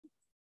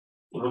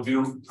all of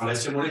you,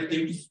 Alessia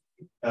Moretti.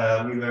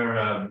 We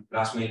were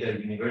classmates at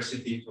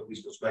university, so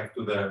this goes back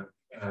to the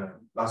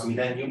last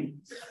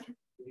millennium.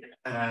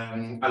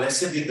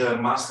 Alessia did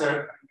a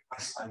master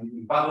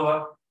in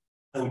Padua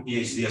and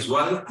PhD as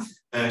well.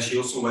 She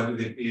also went to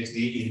the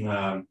PhD in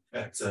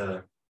at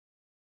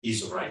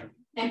ISO, right?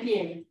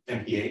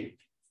 MPA.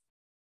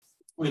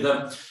 With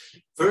a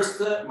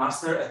first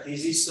master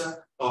thesis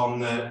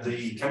on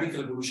the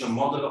chemical evolution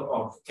model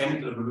of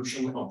chemical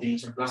evolution of the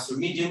intercluster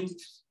medium.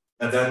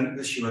 And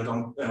then she went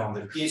on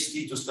the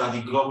PhD to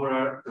study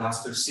globular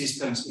cluster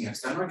systems in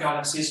external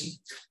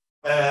galaxies.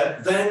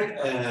 Then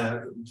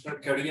her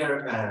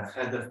career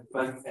had a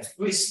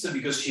twist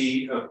because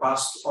she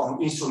passed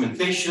on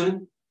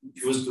instrumentation.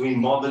 She was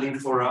doing modeling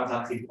for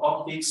adaptive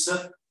optics.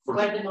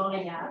 Where the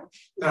money are.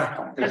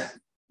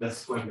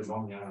 That's where the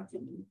money are.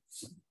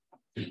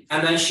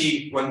 And then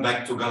she went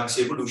back to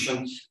galaxy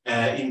evolution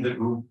in the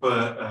group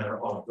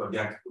of the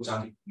active which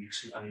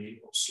I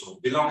also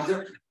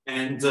belonged.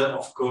 And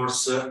of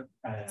course,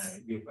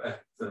 you've had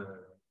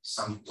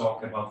some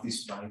talk about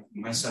this by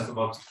myself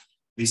about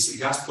this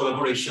gas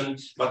collaboration,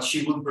 but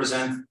she would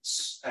present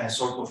a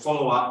sort of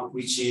follow-up,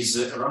 which is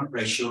around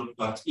pressure,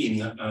 but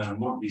in a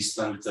more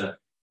distant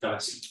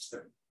galaxy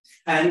system.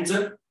 And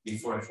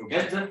before I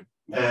forget,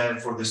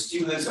 for the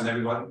students and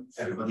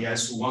everybody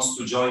else who wants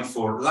to join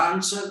for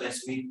lunch,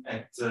 let's meet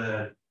at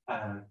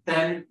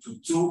 10 to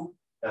 2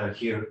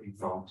 here in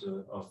front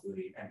of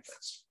the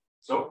entrance.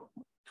 So,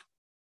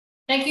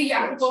 thank you,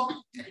 Jacopo.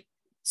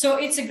 So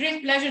it's a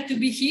great pleasure to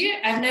be here.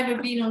 I've never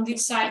been on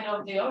this side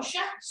of the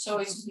ocean, so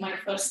it's my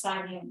first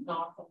time in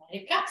North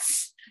America.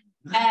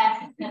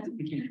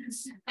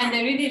 And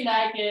I really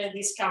like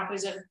this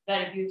campus, a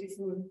very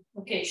beautiful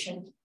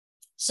location.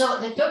 So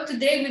the talk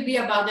today will be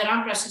about the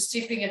ramp pressure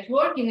stripping at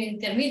work in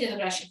intermediate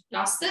redshift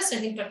clusters,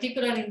 and in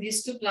particular in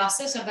these two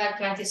clusters, about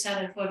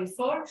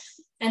A2744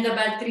 and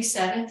about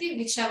A370,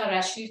 which have a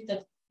redshift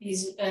that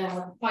is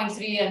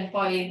 0.3 and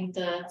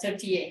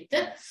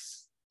 0.38.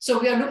 So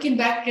we are looking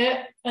back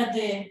at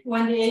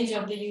when the age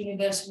of the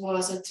universe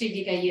was 3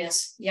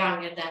 gigayears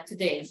younger than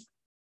today.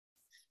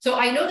 So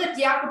I know that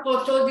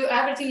Jacopo told you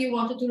everything you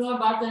wanted to know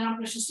about the ramp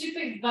pressure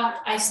stripping,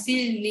 but I still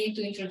need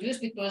to introduce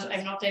because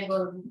I'm not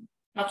able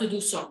not to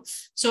do so.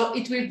 So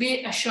it will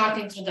be a short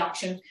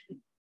introduction.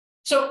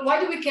 So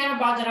why do we care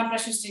about the ramp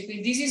pressure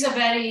stripping? This is a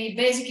very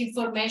basic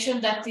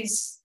information that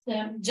is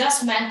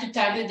just meant to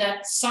tell you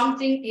that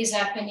something is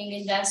happening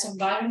in dense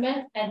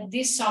environment, and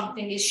this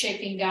something is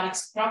shaping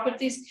galaxy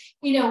properties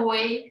in a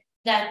way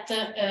that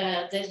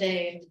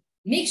the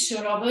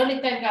mixture of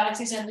early type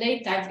galaxies and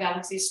late type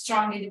galaxies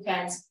strongly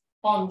depends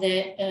on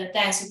the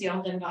density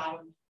of the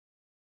environment.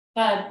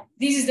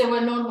 This is the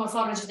well-known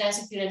morphology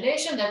density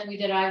relation that we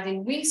derived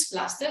in WINGS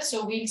cluster.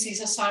 So WINGS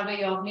is a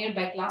survey of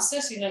nearby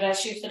clusters in a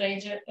redshift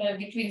range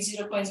between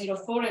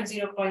 0.04 and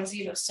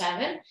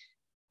 0.07.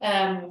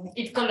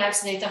 It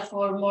collects data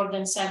for more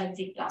than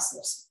 70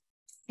 clusters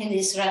in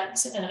this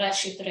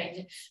redshift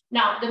range.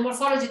 Now, the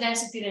morphology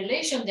density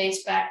relation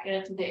dates back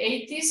to the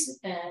 80s.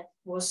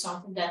 Was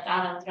something that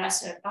Alan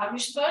Dresser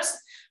published first.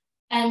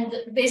 And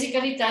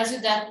basically tells you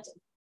that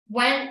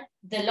when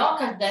the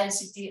local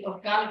density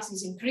of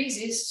galaxies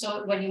increases,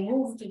 so when you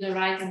move to the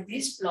right in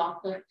this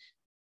plot,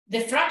 the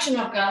fraction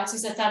of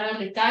galaxies that are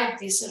early type,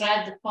 these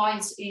red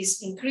points,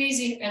 is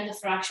increasing, and the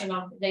fraction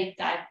of late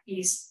type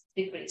is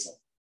decreasing.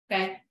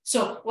 Okay,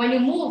 so when you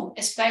move,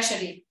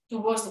 especially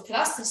towards the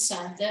cluster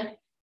center,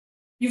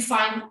 you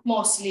find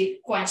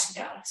mostly quenched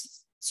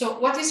galaxies. So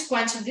what is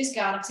quenched in these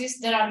galaxies?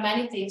 There are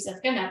many things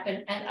that can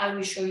happen, and I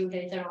will show you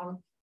later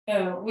on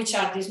which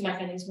are these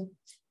mechanisms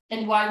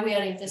and why we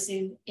are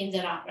interested in the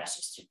ramp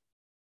pressure strip.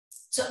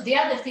 So the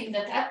other thing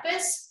that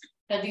happens,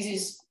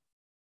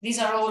 these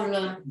are all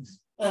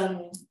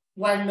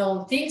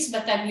well-known things,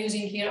 but I'm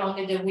using here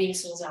only the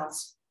WINGS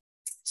results.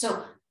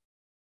 So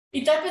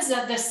it happens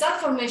that the star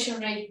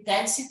formation rate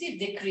density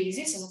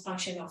decreases as a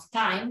function of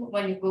time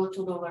when you go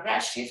to lower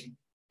redshift.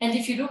 And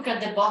if you look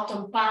at the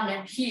bottom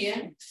panel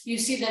here, you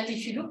see that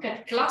if you look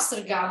at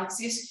cluster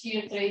galaxies,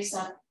 here traced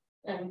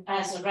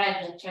as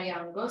red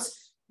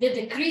triangles, the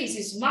decrease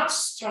is much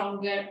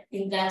stronger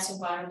in dense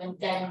environment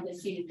than in the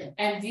field.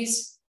 And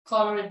these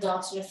colored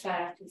dots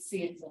refer to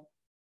field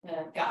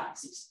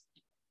galaxies.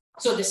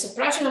 So the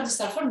suppression of the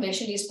star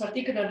formation is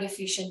particularly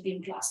efficient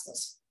in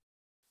clusters.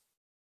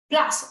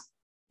 Plus,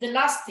 the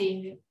last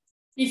thing,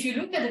 if you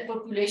look at the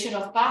population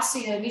of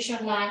passive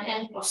emission-line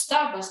and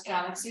post-starburst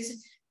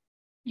galaxies,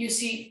 you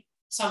see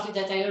something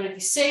that I already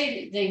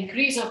said, the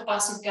increase of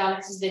passive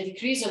galaxies, the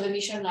decrease of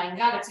emission-line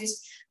galaxies.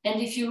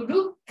 And if you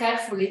look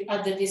carefully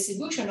at the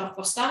distribution of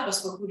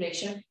post-starburst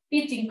population,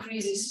 it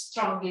increases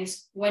strongly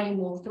when you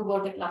move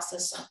toward the cluster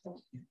center.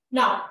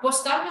 Now,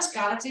 post-starburst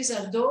galaxies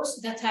are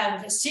those that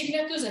have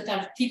signatures that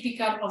are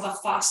typical of a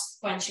fast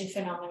quenching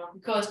phenomenon,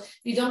 because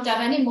you don't have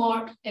any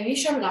more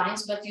emission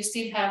lines, but you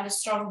still have the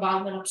strong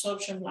Balmer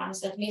absorption lines.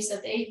 That means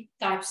that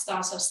A-type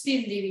stars are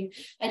still living,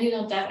 and you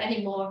don't have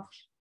any more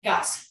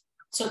gas.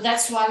 So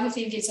that's why we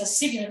think it's a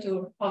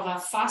signature of a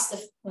fast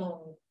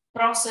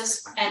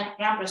process, and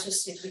RAM pressure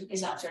stripping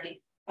is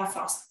actually a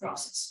fast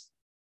process.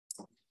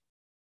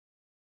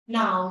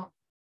 Now,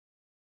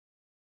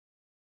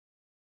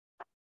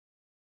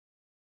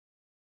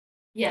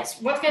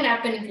 yes, what can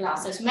happen in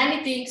clusters?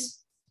 Many things.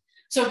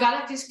 So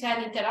galaxies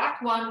can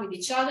interact one with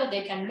each other,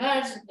 they can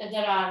merge,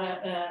 there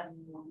are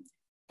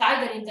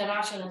tidal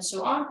interaction and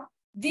so on.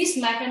 These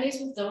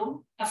mechanisms,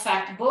 though,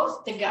 affect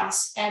both the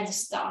gas and the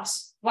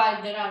stars,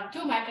 while there are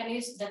two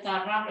mechanisms that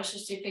are RAM pressure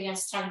stripping and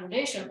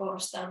strangulation or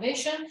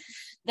starvation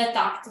that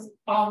act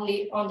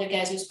only on the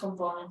gaseous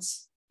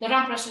components. The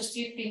RAM pressure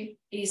stripping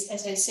is,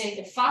 as I say,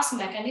 the fast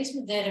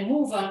mechanism. The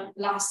removal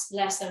lasts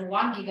less than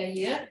 1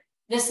 gigayear.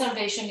 The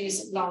starvation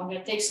is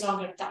longer, takes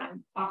longer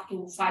time, up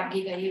to 5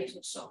 gigayears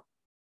or so.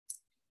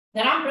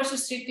 The RAM pressure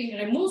stripping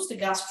removes the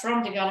gas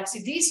from the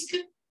galaxy disk.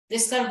 The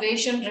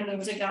starvation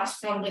removes the gas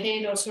from the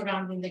halo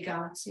surrounding the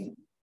galaxy.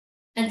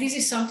 And this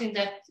is something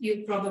that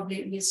you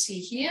probably will see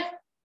here.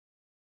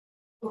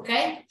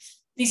 Okay,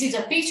 this is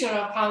a picture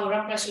of how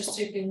RAM pressure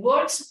stripping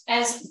works.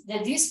 As the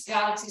disk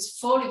galaxies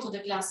fall into the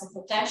cluster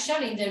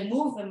potential in their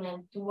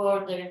movement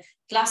toward the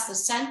cluster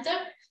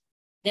center,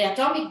 the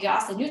atomic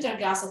gas, the neutral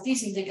gas that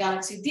is in the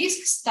galaxy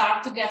disk,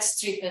 start to get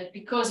stripped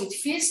because it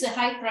feels the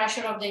high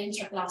pressure of the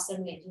intracluster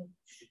medium.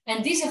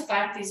 And this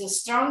effect is a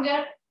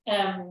stronger,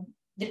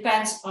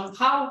 depends on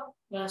how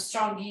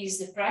strong is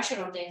the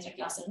pressure of the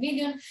intercluster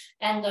medium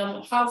and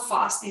on how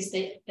fast is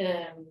the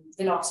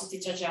velocity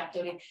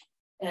trajectory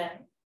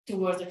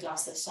toward the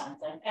cluster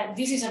center. And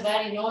this is a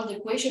very old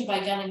equation by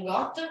Gunn and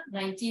Gott,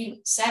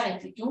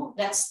 1972,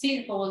 that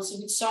still holds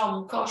with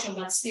some caution,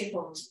 but still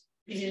holds.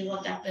 This is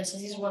what happens,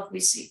 and this is what we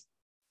see.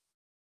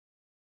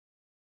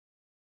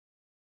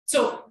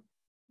 So,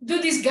 do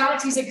these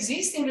galaxies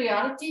exist in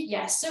reality?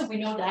 Yes, we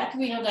know that.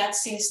 We know that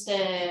since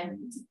the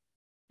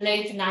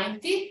late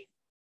 90s,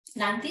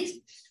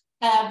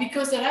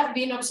 because there have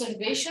been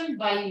observations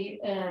by,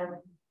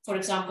 for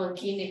example,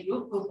 Kinney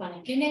group, Gutman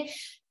and Kinney,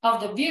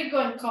 of the Virgo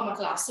and Coma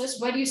clusters,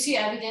 where you see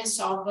evidence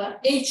of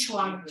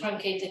H1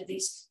 truncated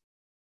disks.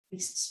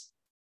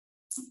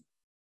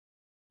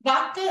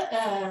 But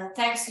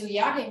thanks to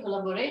Yaga and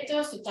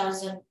collaborators,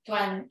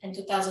 2020 and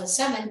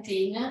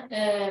 2017,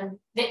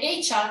 the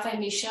H alpha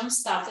emission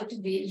started to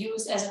be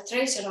used as a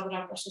tracer of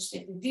RAM pressure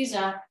stripping. These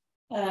are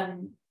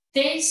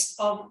tails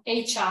of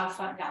H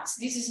alpha gas.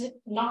 This is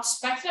not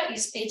spectra,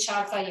 it's H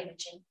alpha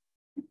imaging.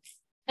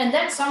 And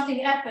then something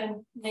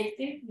happened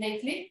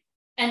lately,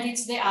 and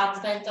it's the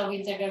advent of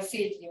integral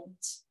field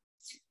units.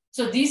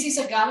 So this is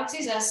a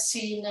galaxy as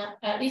seen,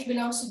 it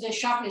belongs to the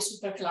Shapley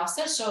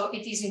supercluster, so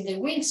it is in the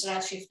WINS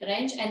redshift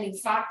range, and in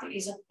fact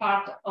is a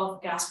part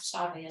of GASP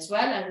survey as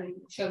well. I will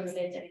show you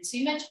later its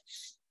image.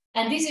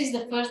 And this is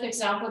the first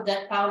example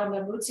that Paola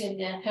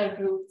Merluzzi and her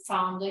group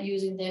found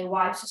using the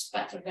WISE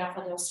spectrograph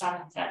of the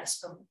Australian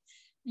telescope.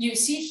 You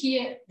see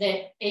here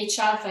the H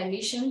alpha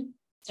emission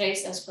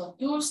traced as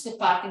contours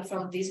departing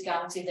from this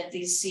galaxy that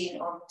is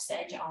seen almost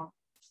edge on.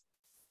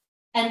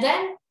 And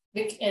then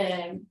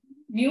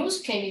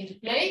MUSE came into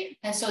play,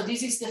 and so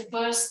this is the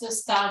first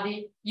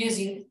study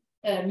using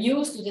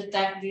MUSE to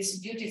detect this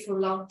beautiful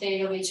long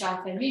tail of H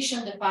alpha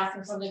emission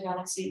departing from the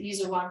galaxy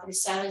ISO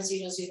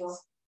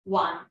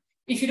 137001.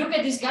 If you look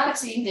at this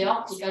galaxy in the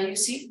optical, you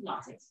see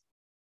nothing.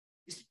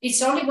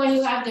 It's only when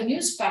you have the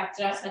MUSE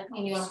spectra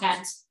in your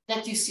hands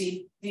that you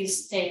see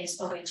these tails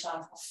of H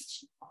alpha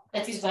emission.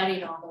 That is very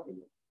normal.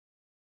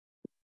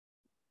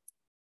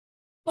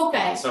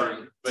 Okay.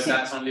 Sorry, but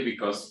that's only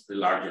because the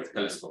larger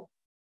telescope.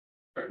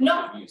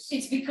 No,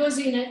 it's because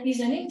it's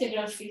an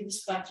integral field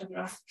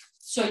spectrograph.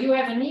 So you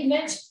have an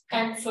image,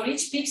 and for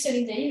each pixel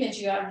in the image,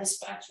 you have the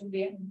spectrum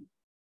there.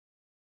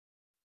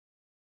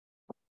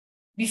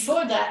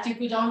 Before that, you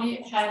could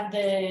only have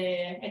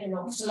the, I don't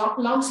know,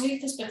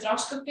 long-slit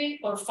spectroscopy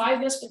or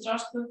fiber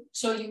spectroscopy.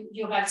 So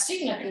you have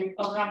signature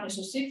of RAM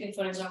pressure stripping,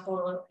 for example,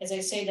 or as I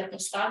say, the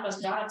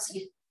Prostalbus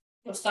galaxy.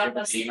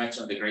 Prostalbus. The image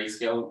on the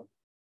grayscale,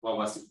 what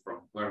was it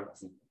from? Where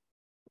was it?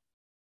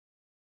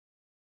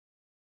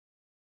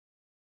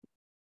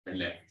 The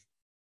left.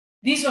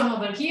 This one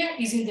over here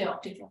is in the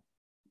optical.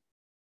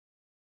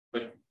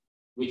 But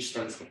which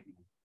telescope?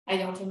 I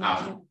don't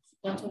remember.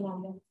 Don't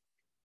remember.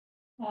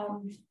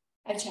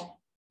 I check.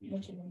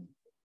 Don't remember.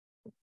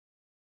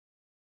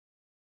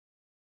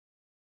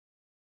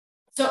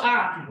 So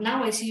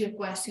now I see your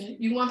question.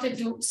 You wanted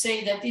to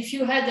say that if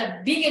you had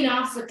a big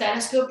enough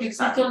telescope, you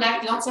could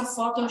collect lots of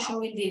photos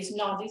showing this.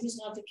 No, this is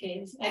not the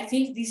case. I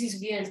think this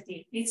is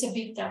VLT. It's a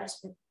big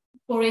telescope,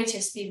 or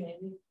HST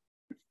maybe.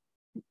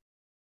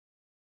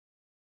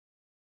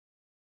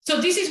 So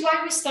this is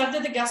why we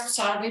started the GASP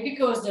survey,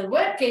 because there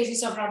were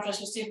cases of RAM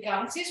pressure stripped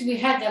galaxies. We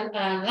had a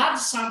large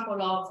sample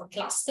of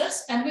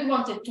clusters, and we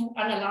wanted to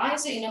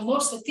analyze in a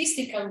more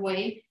statistical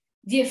way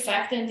the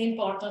effect and the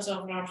importance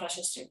of RAM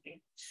pressure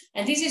stripping.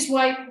 And this is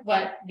why,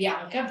 well,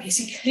 Bianca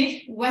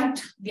basically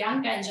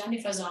Bianca and Gianni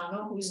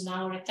Fasano, who is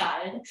now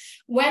retired,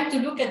 went to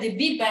look at the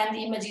B-band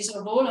images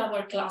of all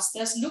our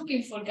clusters,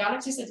 looking for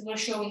galaxies that were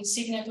showing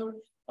signature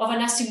of an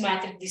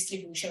asymmetric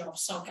distribution of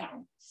some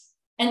kind.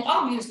 And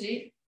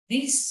obviously,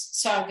 this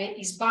survey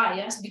is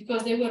biased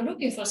because they were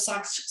looking for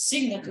such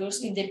signatures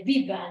in the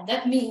B band.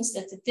 That means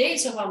that the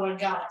tails of our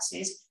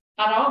galaxies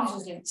are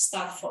obviously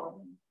star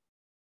forming.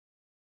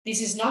 This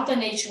is not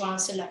an H1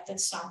 selected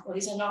sample,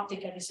 it's an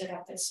optically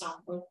selected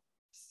sample.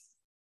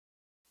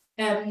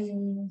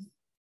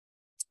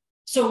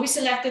 So we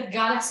selected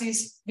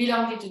galaxies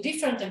belonging to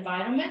different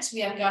environments.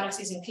 We have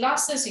galaxies in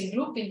clusters, in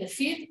group, in the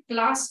field,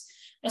 plus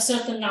a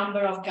certain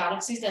number of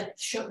galaxies that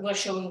were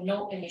showing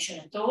no emission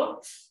at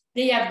all.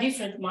 They have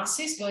different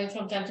masses, going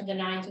from 10 to the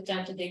 9 to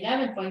 10 to the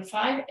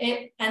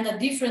 11.5, and a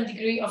different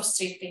degree of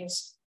stripping,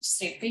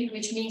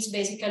 which means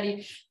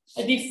basically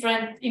a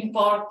different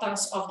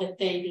importance of the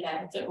tail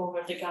length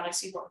over the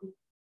galaxy body.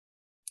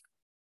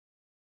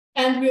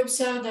 And we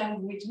observe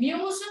them with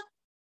MUSE,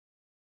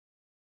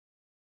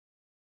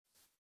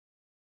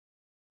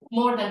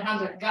 more than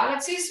 100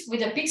 galaxies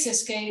with a pixel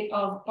scale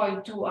of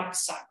 0.2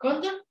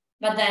 arcsecond,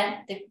 but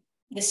then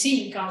the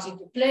scene comes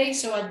into play.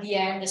 So at the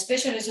end, the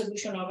spatial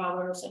resolution of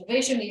our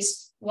observation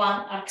is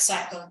 1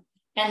 arcsecond.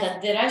 And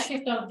at the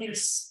redshift of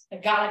these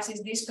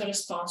galaxies, this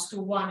corresponds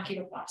to 1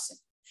 kiloparsec.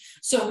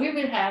 So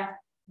we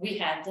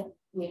had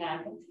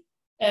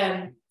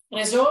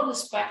resolved the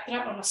spectra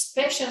on a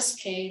spatial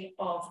scale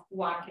of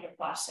 1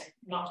 kiloparsec,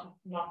 not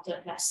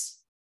less.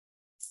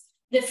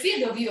 The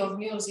field of view of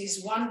MUSE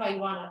is 1 by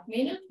 1 at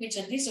minute, which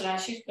at this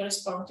redshift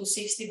corresponds to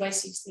 60 by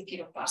 60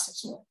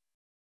 kiloparsecs more.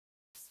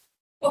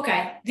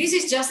 Okay, this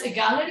is just a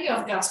gallery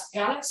of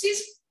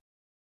galaxies.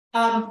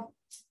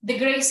 The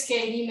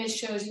grayscale image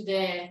shows you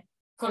the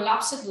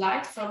collapsed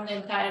light from the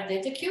entire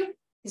data cube.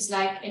 It's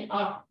like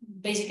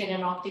basically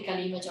an optical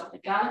image of the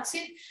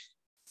galaxy.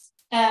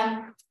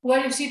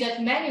 Where you see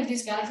that many of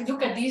these galaxies,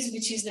 look at this,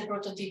 which is the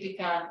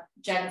prototypical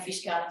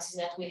jellyfish galaxies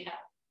that we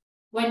have.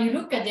 When you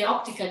look at the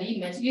optical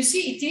image, you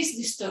see it is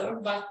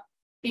disturbed, but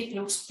it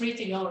looks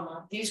pretty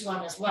normal, this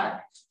one as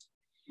well.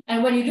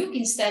 And when you look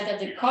instead at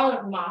the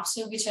colored maps,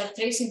 which are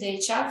tracing the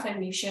H-alpha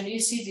emission, you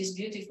see this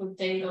beautiful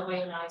tail of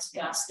ionized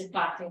gas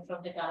departing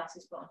from the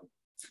galaxy's body.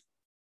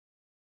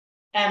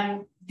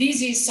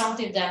 This is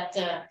something that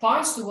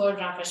points toward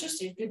ground pressure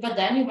stripping, but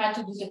then you have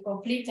to do the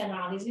complete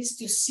analysis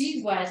to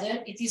see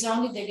whether it is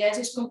only the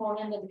gaseous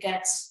component that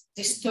gets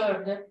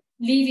disturbed,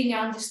 leaving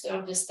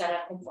undisturbed the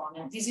stellar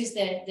component. This is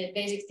the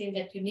basic thing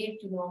that you need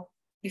to know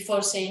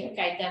before saying,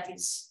 okay, that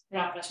is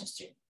ground pressure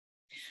stripping.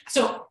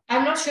 So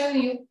I'm not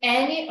showing you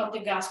any of the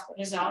gas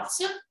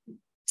results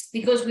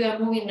because we are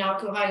moving now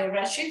to higher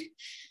redshift.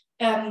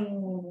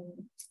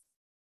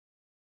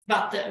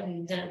 But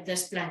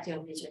there's plenty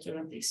of literature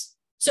on this.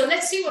 So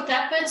let's see what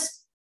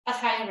happens at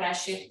higher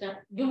redshift.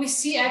 Do we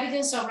see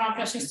evidence of ground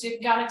pressure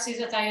stripped galaxies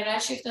at higher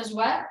redshift as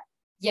well?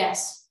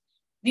 Yes.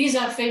 These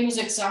are famous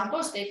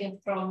examples taken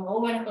from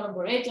Owen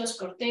collaborators,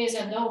 Cortese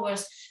and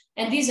others,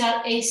 and these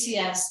are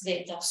ACS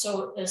data,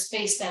 so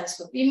space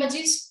telescope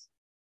images.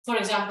 For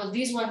example,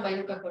 this one by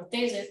Luca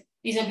Cortese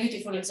is a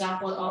beautiful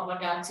example of a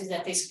galaxy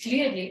that is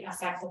clearly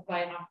affected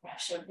by ground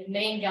pressure. The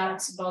main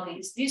galaxy body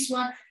is this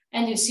one,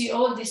 and you see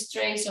all these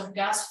traces of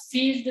gas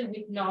filled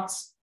with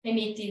knots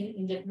emitting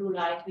in the blue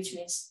light, which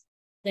means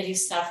there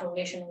is star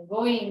formation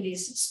ongoing in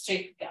this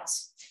stripped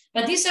gas.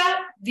 But these are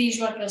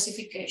visual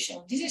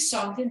classification. This is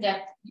something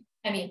that,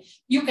 I mean,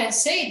 you can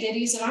say there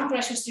is ground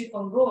pressure strip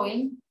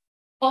ongoing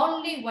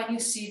only when you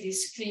see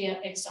this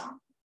clear example.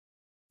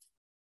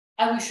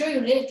 I will show you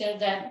later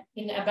that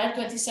in about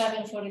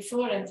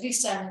A2744 and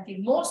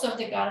A370, most of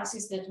the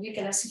galaxies that we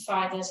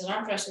classified as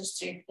ground pressure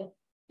stripped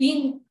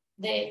in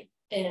the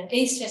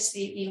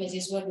HST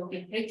images were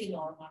looking pretty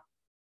normal.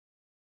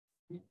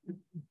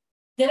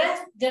 There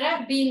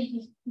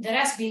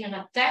has been an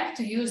attempt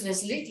to use the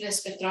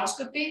slitless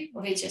spectroscopy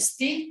of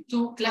HST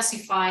to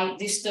classify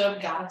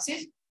disturbed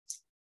galaxies.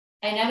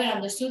 I never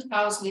understood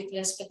how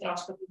slitless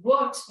spectroscopy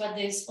works, but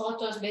these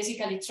authors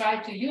basically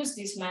try to use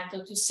this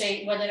method to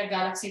say whether a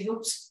galaxy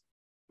looks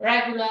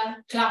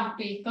regular,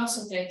 clumpy,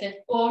 concentrated,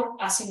 or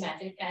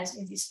asymmetric, as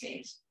in this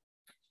case.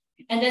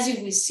 And as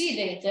you will see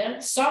later,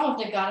 some of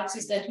the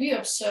galaxies that we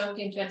observed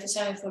in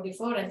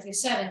 2744 and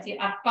 370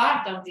 are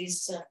part of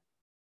this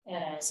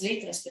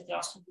slitless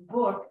spectroscopy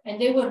work, and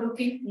they were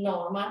looking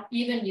normal,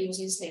 even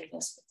using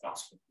slitless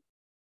spectroscopy.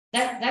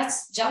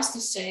 That's just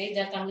to say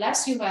that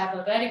unless you have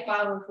a very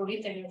powerful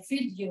integral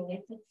field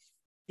unit,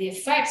 the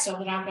effects of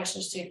ground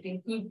pressure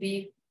stripping could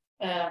be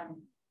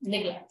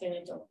neglected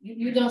at all.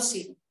 You don't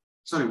see them.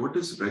 Sorry, what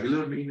does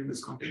regular mean in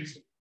this context?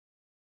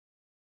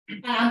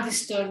 An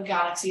undisturbed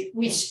galaxy,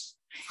 which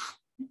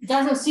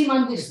doesn't seem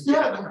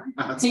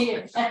undisturbed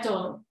here at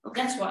all.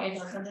 Okay. That's why I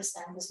don't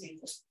understand this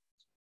later.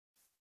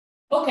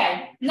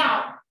 Okay,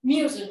 now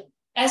MUSE.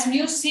 Has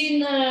MUSE seen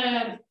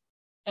ground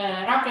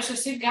pressure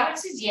stripped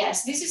galaxies?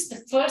 Yes, this is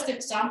the first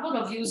example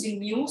of using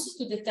MUSE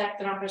to detect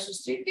ground pressure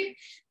stripping.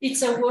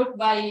 It's a work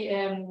by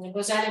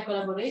Gosali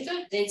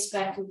collaborator, dates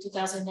back to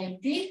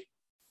 2019.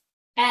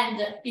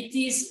 And it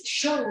is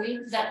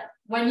showing that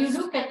when you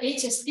look at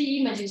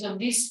HST images of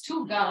these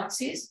two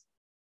galaxies,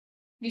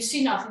 you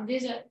see nothing.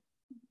 These are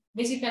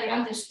basically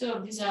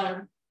undisturbed. These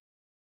are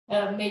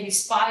maybe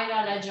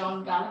spiral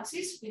edge-on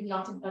galaxies with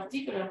nothing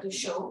particular to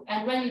show.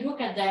 And when you look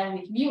at them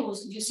with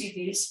MUSE, you see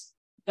this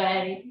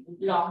very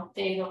long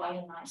tail of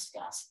ionized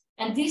gas.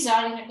 And these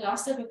are in a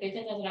cluster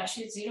located at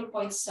redshift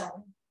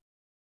 0.7.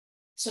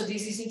 So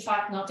this is in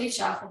fact not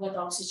H-alpha, but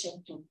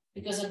oxygen 2.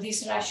 Because of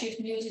this redshift,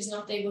 MUSE is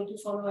not able to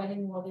follow any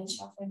more than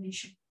H-alpha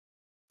emission.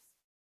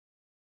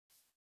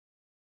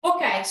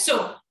 Okay,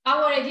 so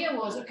our idea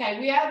was, okay,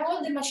 we have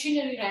all the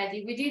machinery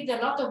ready. We did a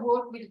lot of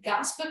work with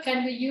GASP.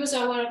 Can we use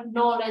our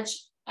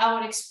knowledge,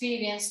 our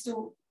experience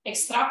to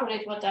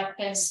extrapolate what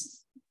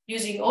happens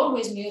using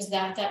always MUSE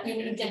data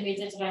in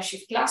intermediate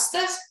redshift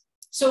clusters?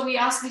 So we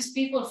asked these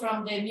people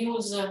from the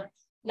MUSE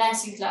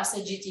Lansing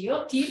cluster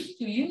GTO team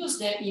to use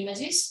their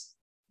images,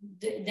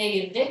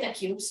 their data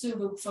cubes, to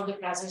look for the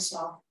presence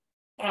of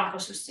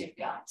ramp-strip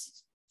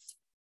galaxies.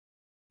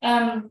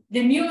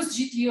 The MUSE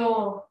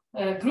GTO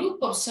group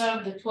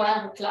observed the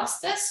 12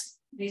 clusters.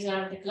 These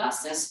are the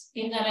clusters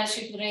in the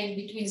redshift range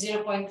between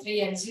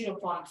 0.3 and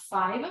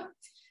 0.5,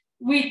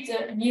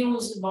 with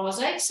MUSE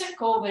mosaics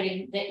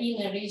covering the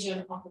inner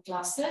region of the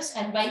clusters.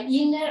 And by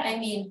inner, I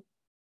mean,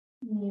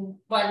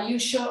 well,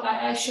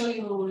 I show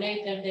you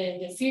later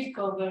the field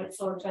cover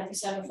for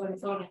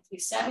 2744 and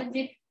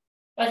 370,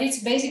 but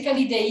it's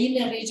basically the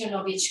inner region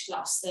of each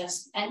cluster.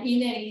 And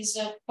inner is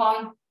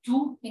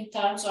 0.2 in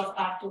terms of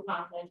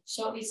R200.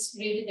 So it's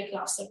really the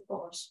cluster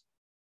cores.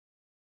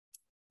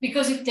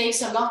 Because it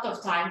takes a lot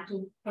of time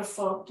to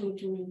perform,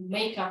 to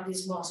make up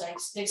these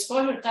mosaics. The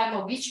exposure time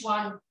of each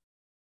one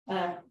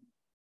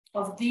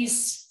of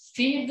these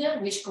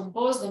fields, which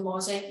compose the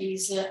mosaic,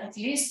 is at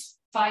least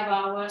 5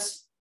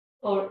 hours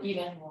or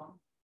even more.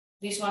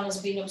 This one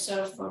has been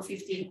observed for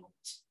 15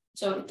 minutes.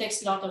 So it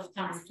takes a lot of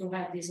time to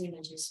have these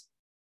images,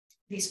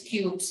 these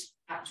cubes,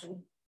 actually.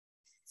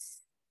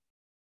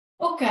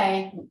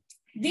 Okay,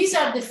 these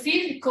are the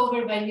fields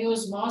covered by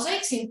MUSE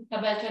mosaics in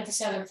Abel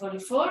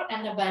 2744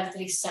 and Abel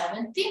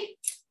 370.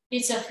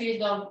 It's a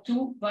field of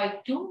 2 by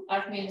 2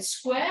 arc-minute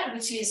square,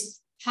 which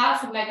is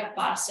half a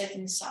megaparsec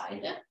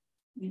inside,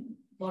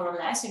 more or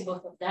less in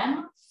both of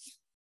them.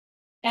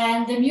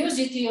 And the MUSE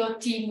GTO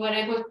team were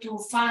able to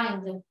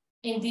find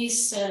in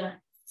this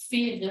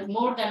field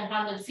more than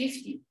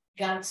 150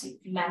 galaxy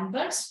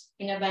members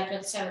in Abel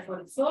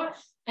 2744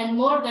 and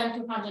more than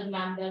 200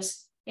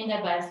 members in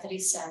Abel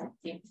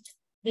 370.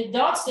 The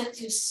dots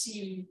that you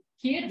see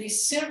here,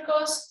 these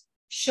circles,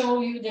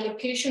 show you the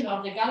location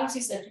of the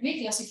galaxies that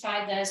we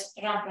classified as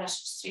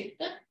ramp-strip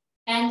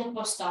and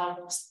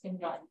post-harvest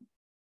environment.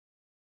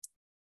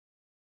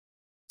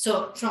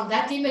 So from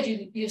that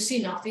image, you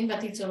see nothing,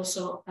 but it's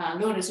also a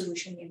low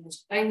resolution image.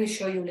 I will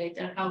show you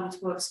later how it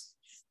works.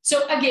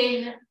 So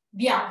again,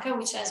 Bianca,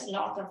 which has a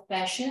lot of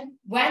passion,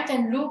 went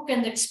and looked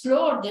and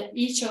explored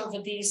each of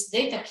these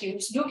data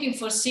cubes, looking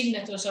for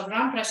signatures of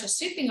ramp pressure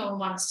stripping on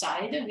one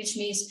side, which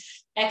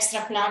means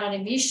extraplanar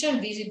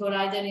emission, visible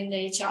either in the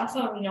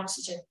H-alpha or in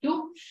oxygen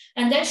 2.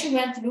 And then she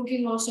went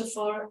looking also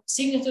for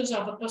signatures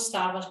of a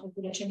post-harvest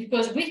population,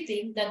 because we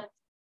think that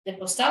the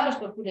post-harvest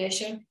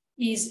population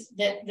is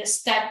the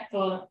step,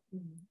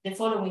 the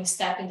following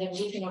step in the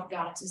evolution of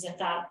galaxies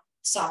that are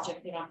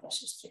subject to ramp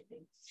pressure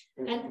stripping.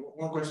 And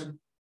one question.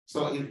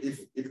 So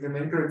if the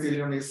main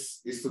criterion is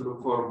to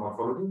look for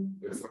morphology,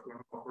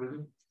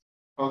 morphology,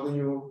 how do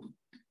you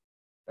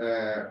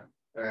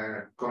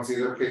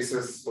consider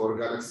cases for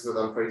galaxies that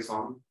are phase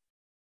on?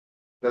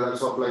 That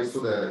also applies to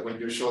the, when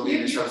you show the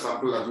initial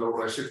sample at low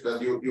redshift,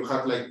 that you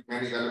had like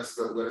many galaxies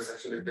that were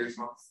essentially phase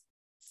on.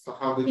 So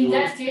how did in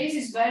that case,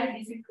 it's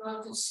very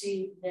difficult to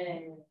see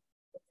the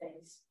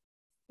phase.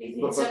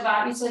 It's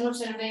an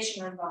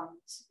observational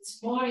balance.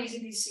 It's more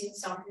easily seen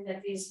something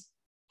that is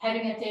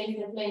having a tail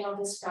in the plane of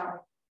the sky.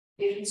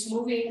 If it's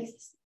moving,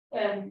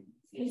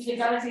 if the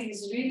galaxy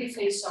is really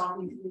face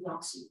on, you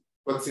don't see.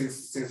 But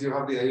since you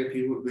have the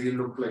IFU, do you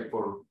look like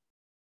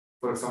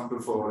for example,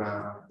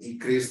 for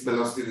increased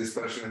velocity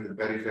dispersion in the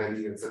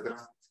periphery, etc.?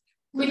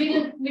 We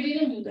didn't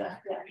do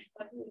that. Yeah,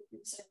 but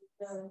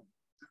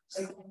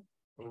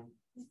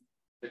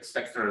The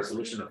spectral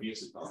resolution of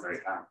MUSE is not very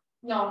high.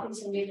 no,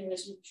 it's a medium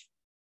resolution.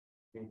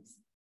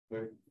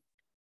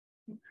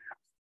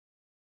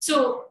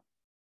 So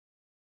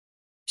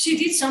she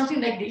did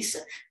something like this,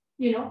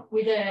 you know,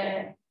 with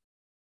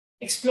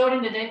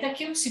exploring the data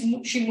cube.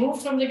 She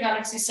moved from the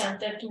galaxy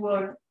center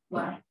toward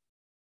where?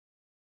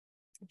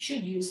 I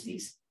should use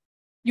this.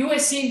 You were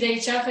seeing the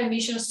H-alpha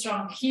emission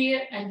strong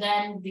here and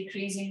then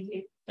decreasing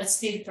it, but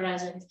still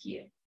present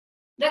here.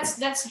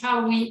 That's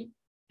how we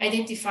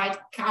identified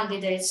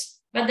candidates.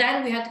 But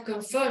then we had to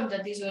confirm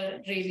that these were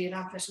really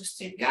ramp pressure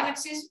stripped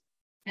galaxies.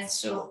 And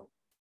so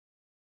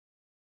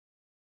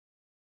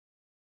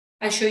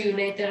I'll show you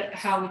later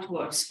how it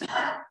works.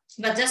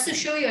 But just to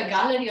show you a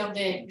gallery of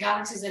the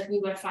galaxies that we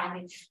were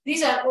finding.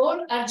 These are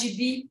all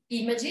RGB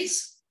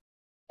images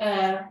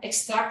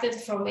extracted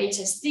from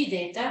HST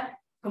data,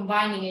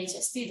 combining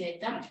HST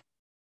data,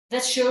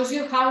 that shows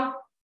you how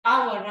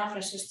our ramp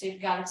pressure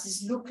stripped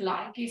galaxies look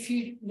like if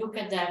you look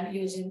at them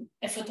using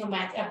a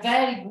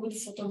very good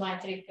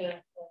photometric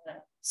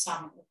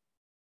sample.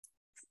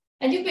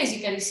 And you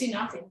basically see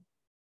nothing.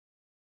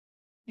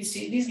 You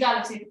see, this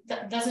galaxy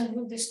doesn't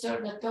look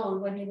disturbed at all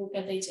when you look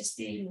at HST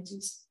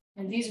images,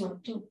 and this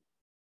one too.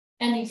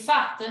 And in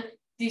fact,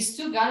 these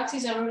two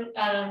galaxies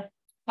are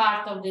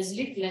part of the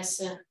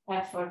sleepless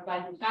effort by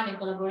Buchanan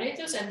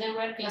collaborators, and they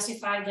were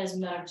classified as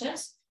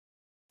mergers,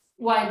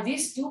 while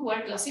these two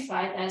were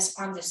classified as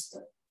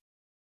undisturbed.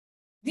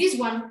 This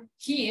one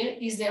here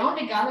is the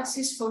only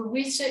galaxies for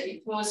which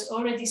it was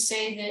already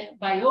said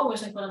by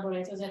Owens and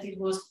collaborators that it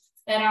was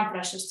a round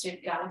pressure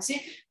strip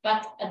galaxy,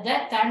 but at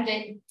that time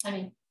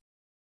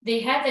they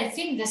had, I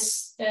think,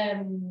 this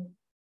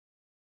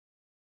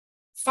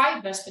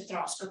fiber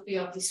spectroscopy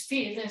of this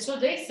field, and so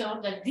they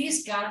thought that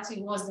this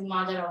galaxy was the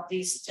mother of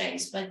these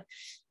trace, but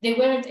they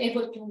weren't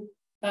able to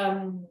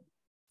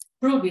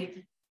prove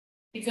it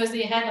because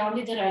they had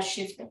only the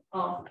redshift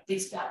of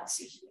this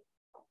galaxy here.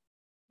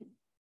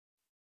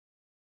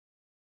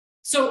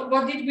 So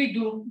what did we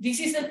do? This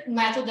is the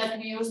method that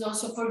we used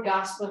also for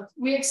GASP.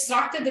 We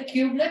extracted the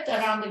cubelet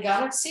around the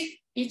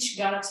galaxy, each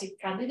galaxy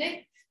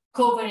candidate,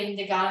 covering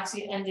the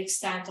galaxy and the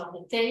extent of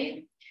the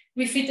tail.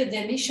 We fitted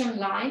the emission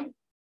line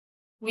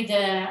with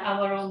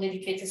our own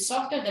dedicated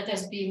software that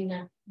has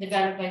been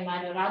developed by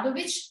Mario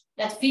Radovic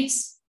that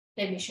fits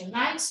the emission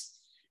lines.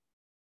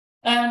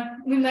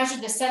 We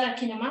measured the stellar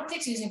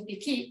kinematics using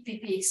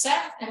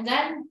PPXF, and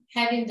then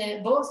having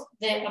both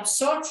the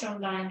absorption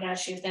line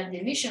redshift and the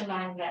emission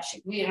line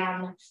redshift, we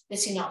ran the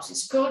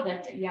synopsis code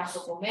that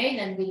Jacopo made,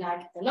 and we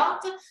liked a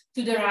lot,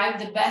 to derive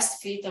the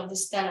best fit of the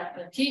stellar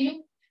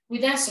continuum. We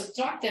then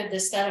subtracted the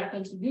stellar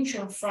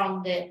contribution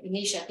from the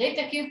initial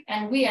data cube,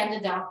 and we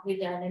ended up with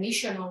an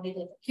emission-only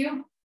data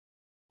cube,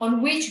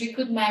 on which we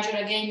could measure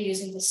again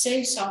using the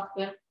same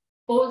software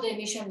all the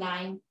emission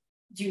line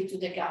due to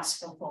the gas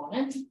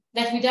component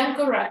that we then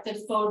corrected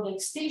for the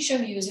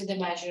extinction using the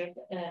measured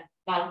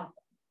value.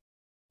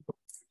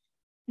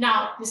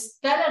 Now, the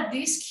stellar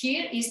disk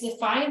here is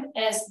defined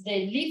as the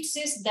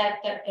ellipsis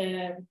that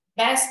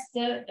best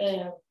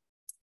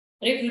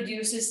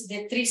reproduces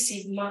the 3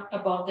 sigma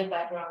above the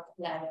background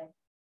level.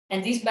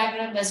 And this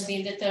background has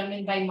been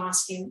determined by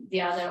masking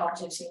the other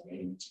objects in the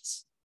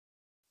images.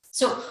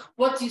 So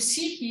what you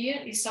see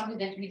here is something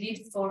that we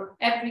did for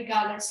every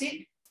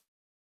galaxy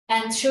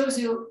and shows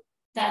you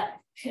that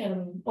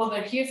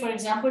over here, for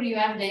example, you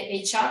have the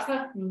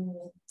H-alpha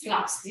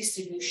flux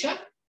distribution.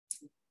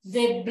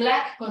 The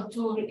black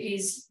contour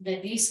is the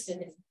disk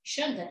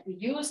definition that we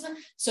used.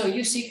 So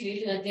you see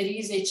clearly that there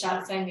is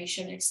H-alpha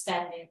emission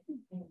extending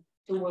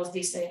towards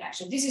this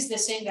direction. This is the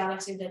same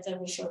galaxy that I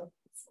was showing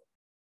before.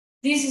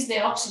 This is the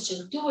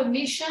oxygen 2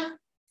 emission,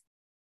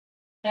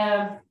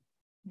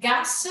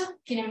 gas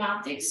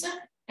kinematics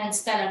and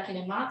stellar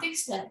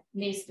kinematics that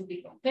needs to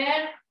be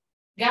compared.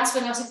 Gas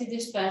velocity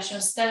dispersion,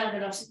 stellar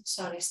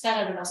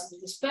velocity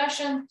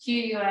dispersion.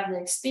 Here you have the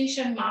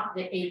extinction map,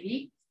 the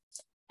AV.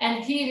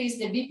 And here is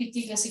the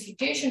BPT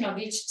classification of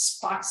each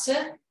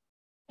spaxer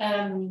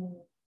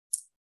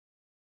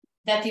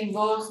that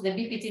involves the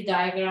BPT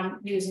diagram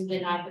using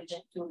the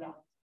nitrogen 2 law.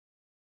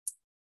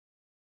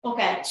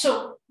 Okay,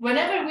 so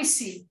whenever we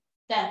see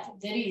that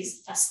there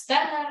is a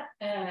stellar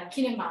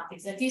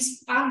kinematics that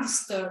is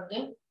undisturbed,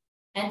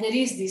 and there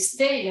is this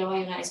tail of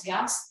ionized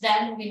gas,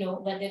 then we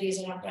know that there is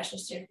an pressure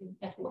stripping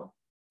at work.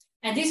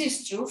 And this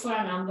is true for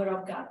a number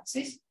of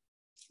galaxies,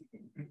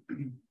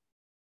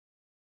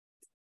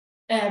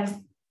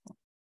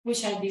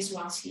 which are these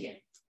ones here.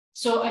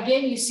 So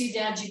again, you see the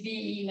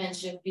RGB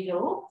image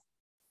below,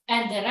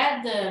 and the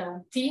red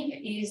thing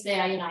is the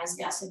ionized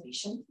gas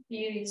emission.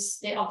 Here is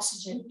the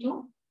oxygen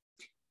 2.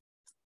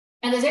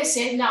 And as I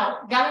said,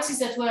 now, galaxies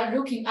that were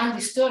looking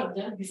undisturbed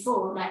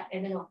before, like, I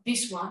don't know,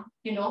 this one,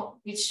 you know,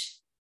 which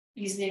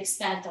is the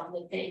extent of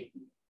the tail.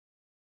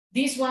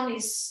 This one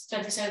is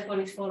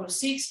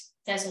 274406,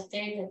 there's a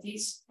tail that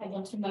is, I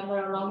don't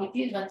remember how long it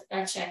is, but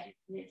I'll check it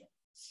later.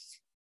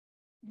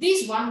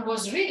 This one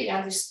was really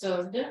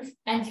undisturbed,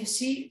 and you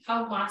see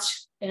how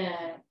much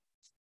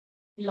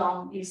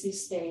long is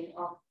this tail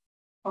of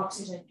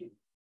oxygen 2.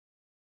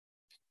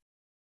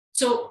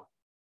 So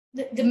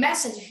the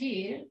message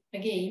here,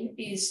 again,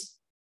 is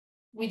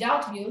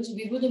without MUSE,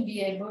 we wouldn't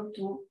be able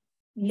to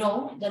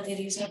know that there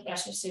is a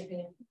pressure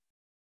stripping.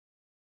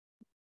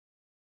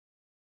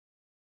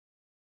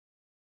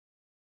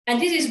 And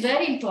this is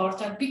very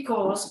important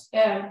because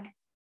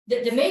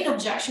the main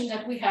objection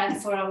that we had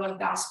for our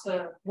GASP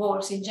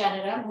works in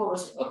general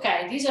was,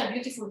 okay, these are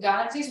beautiful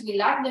galaxies, we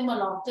like them a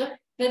lot,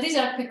 but these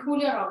are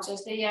peculiar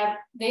objects. They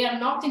are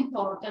not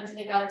important in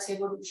the galaxy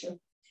evolution.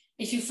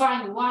 If you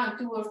find 1,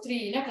 2, or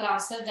 3 in a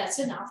cluster, that's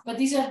enough. But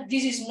this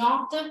is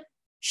not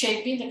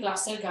shaping the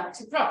cluster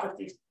galaxy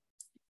properties,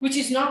 which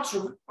is not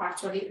true,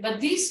 actually. But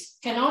this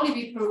can only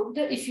be proved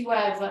if you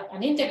have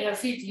an integral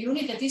field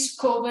unit that is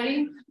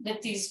covering,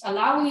 that is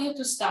allowing you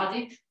to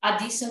study a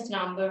decent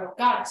number of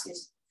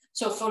galaxies.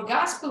 So for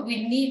GASP,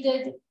 we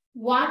needed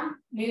 1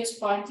 MUSE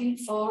pointing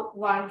for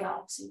 1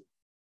 galaxy.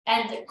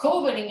 And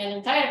covering an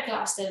entire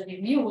cluster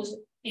with MUSE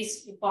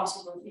is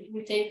impossible. It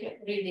will take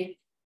really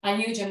a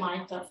huge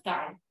amount of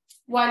time.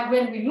 while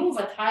when we move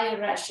at higher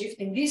redshift,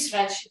 in this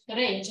redshift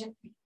range,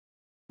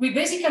 we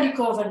basically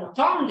cover not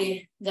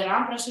only the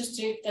ramp-pressure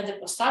stripped and the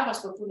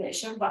post-Arbas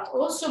population, but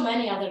also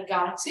many other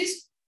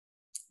galaxies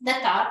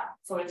that are,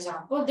 for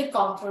example, the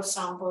control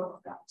sample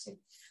of galaxies.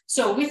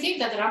 So we think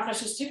that the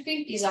ramp-pressure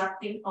stripping is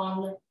acting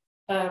on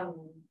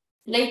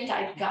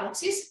late-type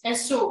galaxies, and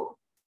so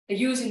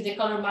using the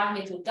color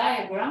magnitude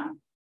diagram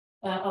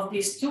of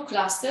these two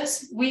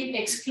clusters, we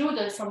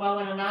excluded from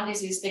our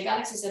analysis the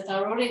galaxies that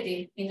are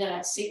already in the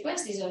red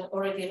sequence. These are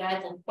already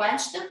red and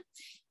quenched.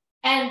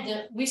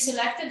 And we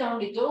selected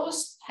only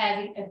those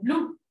having a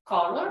blue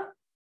color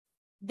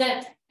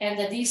and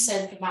a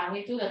decent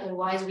magnitude,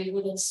 otherwise we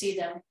wouldn't see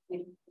them.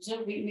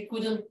 We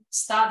couldn't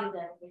study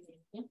them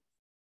within.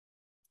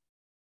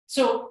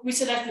 So we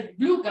selected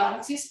blue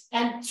galaxies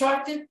and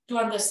tried to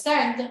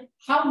understand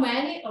how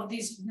many of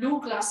these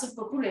blue cluster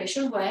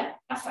population were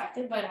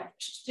affected by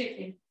ramp-pressure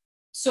stripping.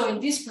 So in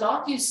this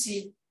plot, you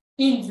see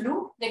in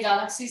blue the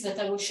galaxies that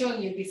I was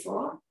showing you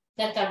before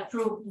that are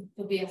proved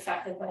to be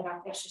affected by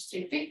ramp-pressure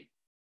stripping.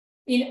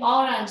 In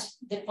orange,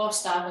 the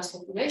post-Arbas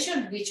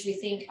population, which we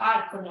think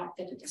are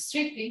connected to the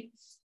stripping.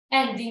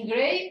 And in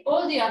gray,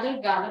 all the other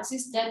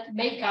galaxies that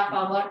make up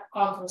our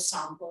control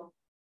sample.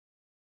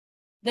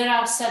 There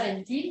are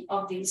 17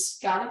 of these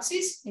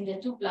galaxies in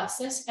the two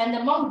clusters, and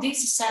among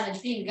these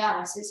 17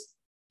 galaxies,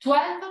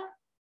 12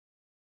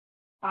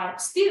 are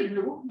still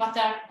blue, but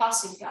are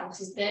passive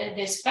galaxies.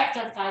 The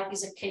spectral type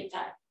is a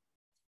K-type.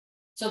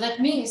 So that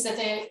means that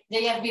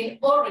they have been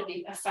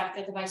already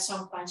affected by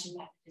some quenching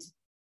mechanism,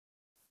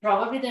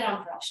 probably the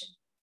ramp-pressure.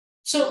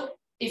 So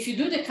if you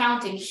do the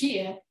counting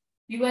here,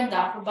 you end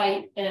up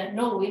by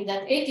knowing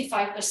that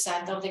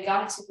 85% of the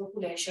galaxy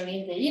population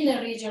in the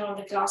inner region of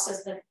the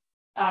clusters that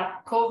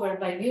are covered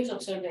by MUSE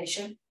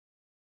observation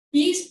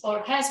is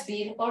or has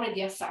been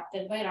already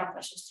affected by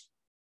ramp-pressure stripping.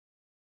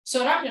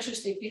 So ramp-pressure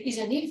stripping is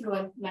an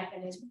influence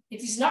mechanism.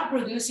 It is not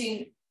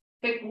producing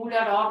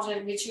peculiar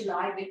objects which you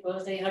like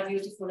because they are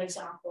beautiful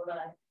examples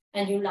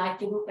and you like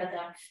to look at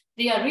them.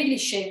 They are really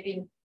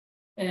shaping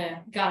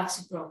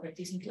galaxy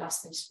properties in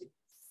clusters.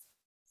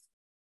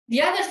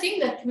 The other thing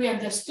that we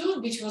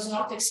understood, which was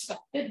not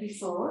expected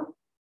before,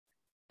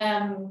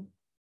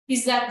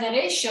 is that the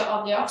ratio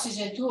of the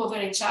oxygen 2 over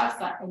H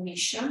alpha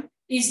emission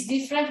is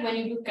different when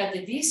you look at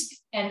the disk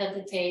and at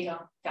the tail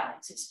of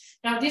galaxies.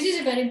 Now, this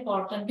is very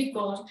important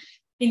because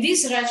in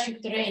this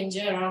redshift range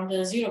around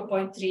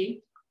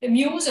 0.3, the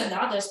MUSE and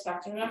other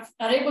spectrograph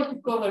are able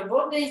to cover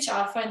both the H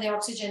alpha and the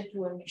oxygen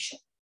 2 emission.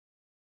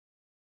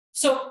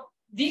 So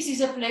this is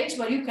a place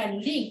where you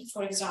can link,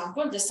 for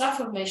example, the star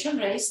formation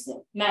rates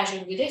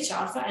measured with H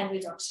alpha and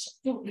with oxygen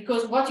 2,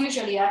 because what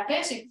usually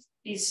happens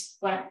is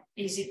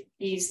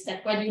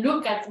that when you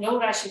look at low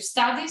redshift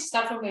studies,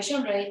 star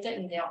formation rate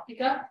in the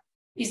optical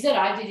is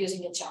derived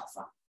using H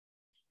alpha.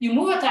 You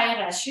move at higher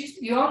redshift,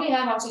 you only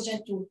have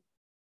oxygen 2.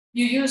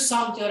 You use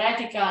some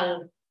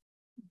theoretical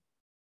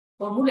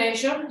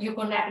formulation, you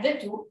connect the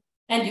two,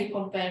 and you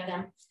compare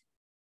them.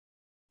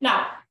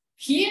 Now,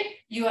 here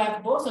you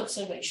have both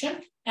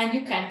observations, and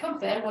you can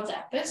compare what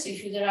happens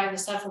if you derive the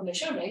star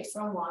formation rate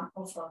from one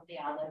or from the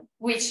other,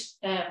 which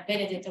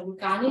Benedetta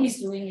Vulcani is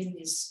doing in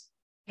this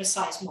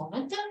precise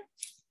moment.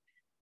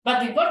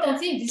 But the important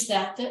thing is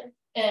that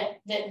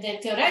the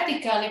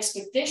theoretical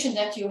expectation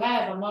that you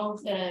have among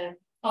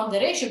on the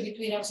ratio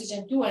between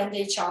oxygen 2 and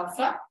H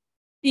alpha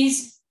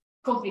is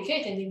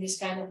complicated in this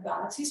kind of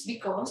galaxies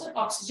because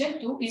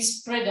oxygen 2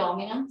 is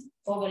predominant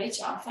over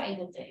H alpha in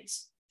the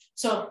tails.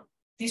 So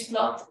this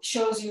plot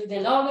shows you the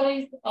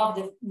logarithm of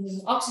the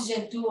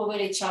oxygen 2 over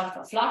H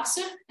alpha flux,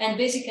 and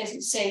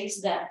basically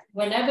says that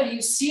whenever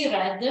you see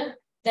red,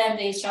 then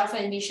the H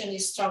alpha emission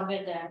is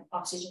stronger than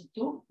oxygen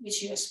 2,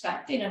 which you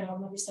expect in a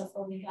normally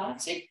star-forming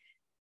galaxy,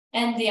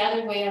 and the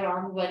other way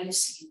around where you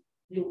see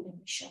blue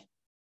emission.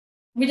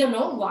 We don't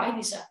know why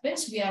this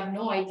happens. We have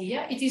no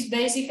idea. It is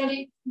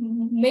basically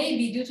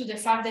maybe due to the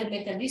fact that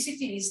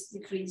metallicity is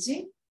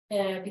decreasing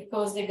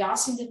because the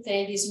gas in the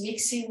tail is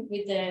mixing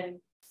with the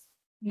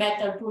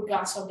metal poor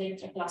gas of the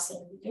intracluster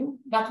medium,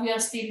 but we are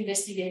still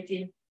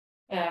investigating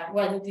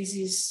whether this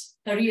is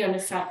a real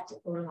effect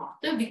or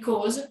not,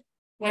 because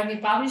when we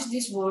published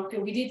this work,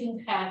 we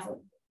didn't have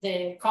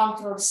the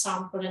control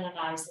sample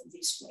analyzed in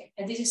this way.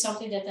 And this is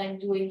something that I'm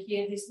doing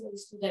here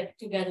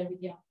together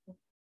with you.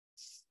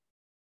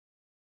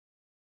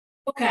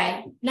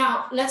 Okay,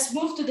 now let's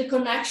move to the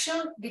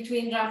connection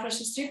between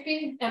ramp-pressure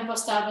stripping and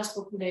post-Arbas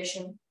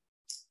population.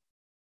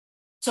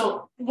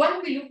 So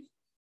when we look,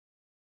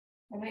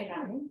 am I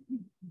running?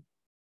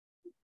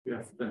 You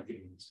have 20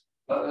 minutes.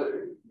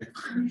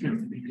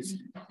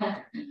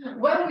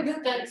 When we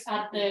look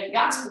at the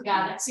gas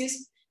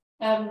galaxies,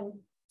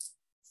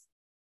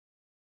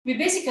 we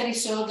basically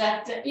saw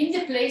that in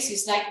the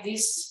places like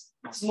this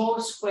small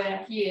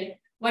square here,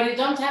 where you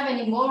don't have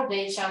any more the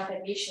H alpha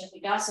emission,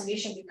 the gas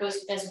emission, because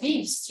it has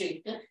been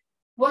stripped,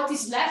 what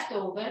is left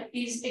over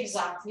is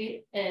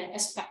exactly a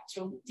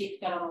spectrum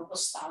typical of a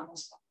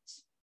post-Arbas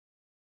galaxy.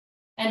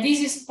 And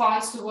this is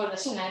points toward a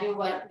scenario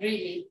where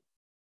really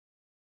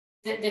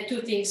the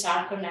two things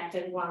are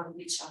connected one with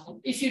each other.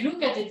 If you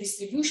look at the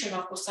distribution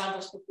of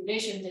post-Albers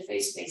population in the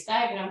phase space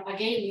diagram,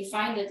 again, you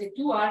find that the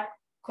two are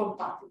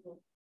compatible.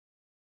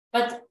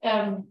 But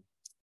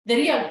the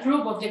real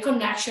proof of the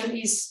connection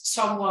is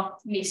somewhat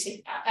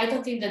missing. I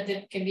don't think that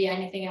there can be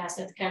anything else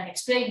that can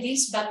explain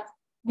this, but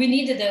we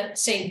needed a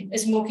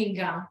smoking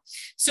gun.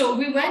 So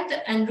we went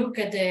and looked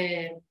at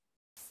the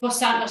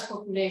post-Albers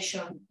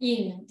population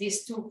in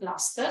these two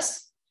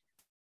clusters.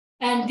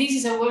 And this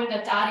is a work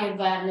that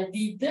IRyA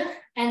did.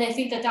 And I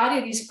think that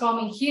IRyA is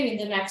coming here in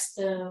the next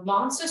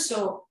months.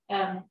 So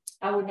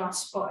I will not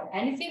spoil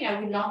anything. I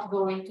will not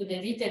go into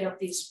the detail of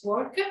this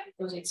work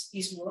because it's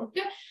his work.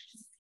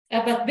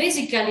 But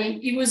basically,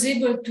 he was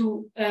able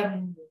to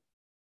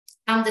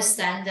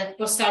understand that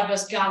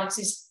post-Albers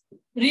galaxies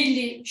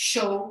really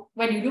show,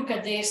 when you look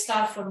at their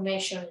star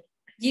formation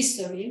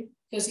history,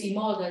 because he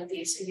modeled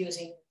this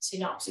using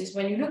synopsis,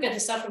 when you look at the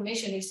star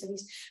formation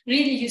histories,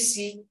 really you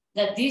see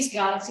that these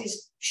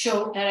galaxies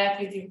show a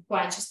rapidly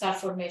quench star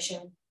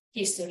formation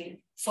history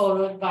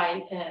followed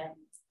by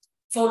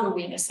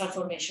following a star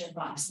formation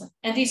burst.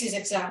 And this is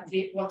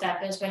exactly what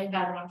happens when you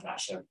have run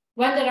pressure.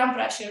 When the run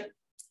pressure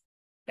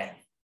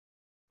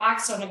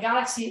acts on a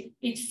galaxy,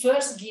 it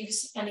first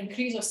gives an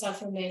increase of star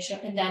formation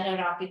and then a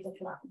rapid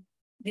decline.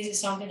 This is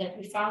something that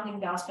we found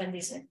in GASP and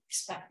is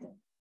expected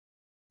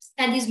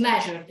and is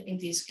measured in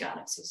these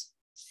galaxies.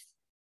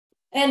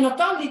 And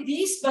not only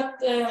this, but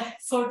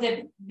for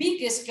the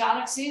biggest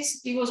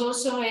galaxies, he was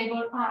also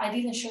able, I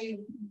didn't show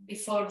you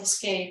before the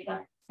scale,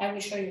 but I will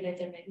show you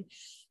later maybe.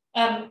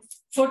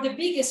 For the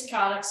biggest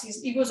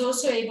galaxies, he was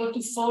also able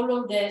to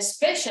follow the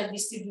spatial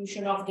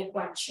distribution of the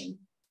quenching.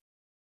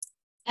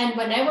 And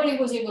whenever he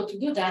was able to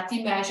do that,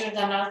 he measured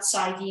an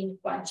outside-in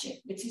quenching,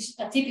 which is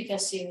a typical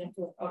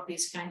signature of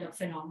this kind of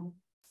phenomenon.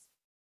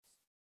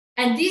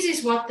 And this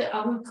is what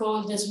I would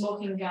call the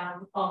smoking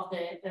gun of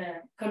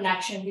the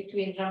connection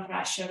between run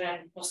pressure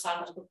and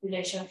post-Albers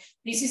population.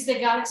 This is the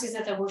galaxies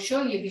that I was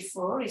showing you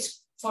before.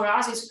 For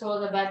us, it's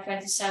called about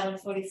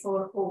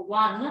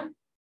A2744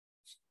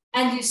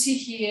 And you see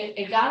here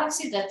a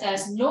galaxy that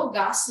has no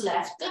gas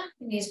left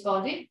in its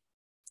body.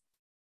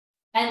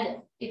 And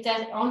it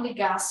has only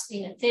gas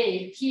in a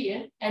tail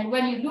here. And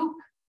when you look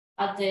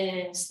at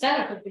the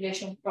stellar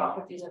population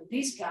properties of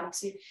this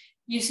galaxy,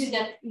 you see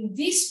that in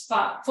this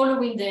part,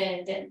 following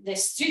the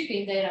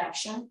stripping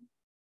direction,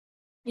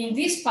 in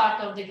this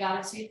part of the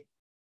galaxy,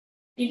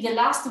 in the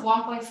last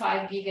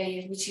 1.5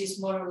 gigayears, which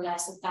is more or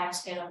less the time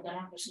scale of the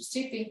run pressure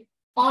stripping,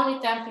 only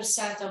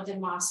 10% of the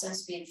mass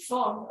has been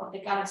formed, of the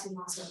galaxy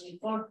mass has been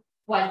formed,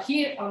 while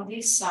here on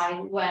this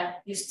side, where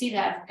you still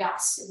have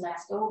gas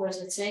left over,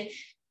 let's say,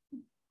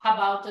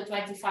 about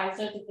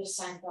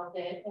 25–30% of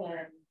the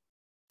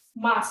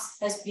mass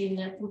has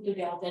been put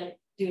together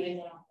during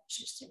the run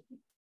pressure stripping.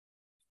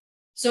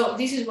 So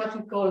this is what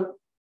we call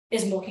a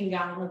smoking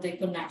gun of the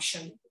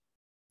connection.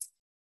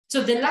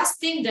 So the last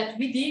thing that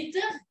we did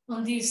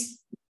on these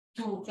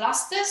two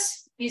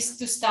clusters is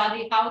to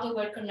study how they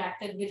were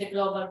connected with the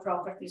global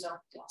properties of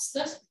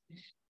clusters.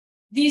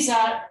 These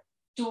are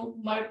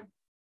two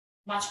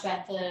much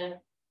better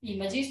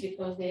images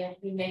because they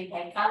have been made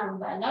by Callum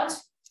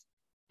Bellows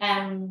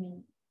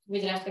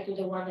with respect to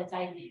the one that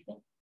I did.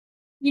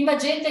 In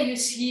magenta, you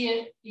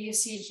see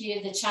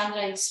here the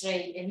Chandra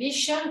X-ray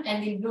emission,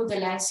 and in blue, the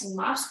lensing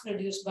maps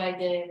produced by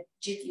the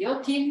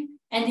GTO team,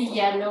 and in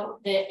yellow,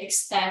 the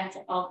extent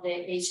of the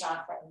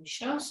HR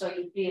emission. So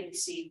you clearly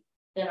see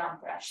the run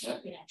pressure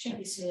in action.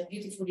 This is a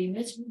beautiful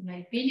image, in my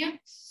opinion.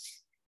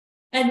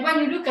 And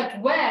when you look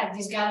at where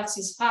these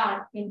galaxies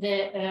are in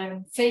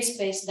the phase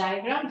space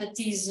diagram, that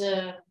is,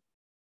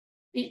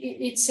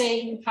 it's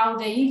saying how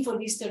the info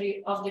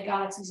history of the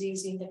galaxies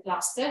is in the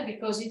cluster,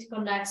 because it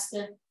connects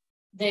the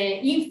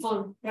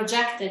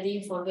projected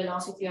info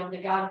velocity of the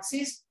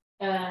galaxies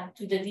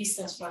to the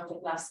distance from the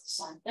cluster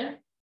center.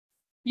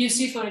 You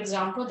see, for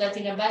example, that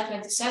in about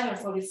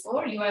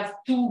 2744, you have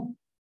two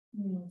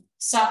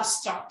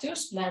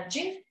substructures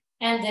merging,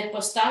 and the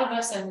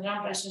post-Albers and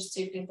run pressure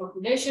stripping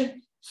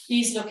population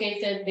is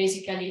located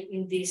basically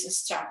in this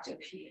structure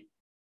here.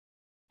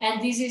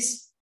 And this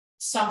is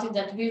something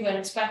that we were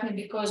expecting,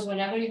 because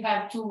whenever you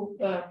have two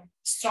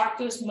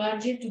structures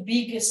merging, two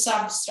big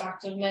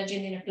substructures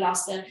merging in a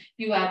cluster,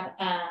 you have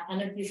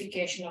an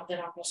amplification of the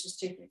run pressure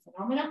stripping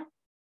phenomenon.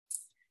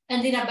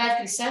 And in a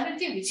battery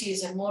 70, which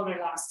is a more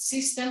relaxed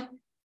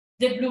system,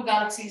 the blue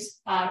galaxies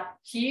are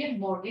here,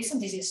 more distant.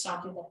 This is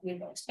something that we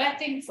were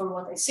expecting. For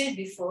what I said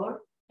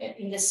before,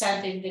 in the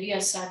center, in the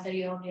real center,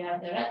 you only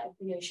have the red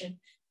population,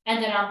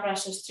 and the run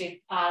pressure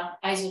strip are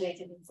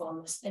isolated in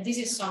forest. And this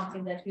is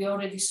something that we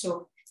already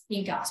saw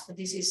in GASP, but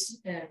this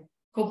is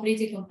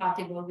completely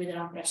compatible with the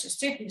run pressure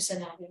stripping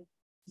scenario.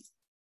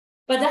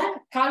 But then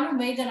Callum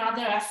made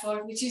another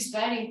effort, which is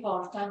very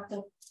important.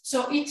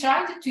 So he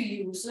tried to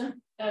use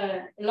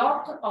a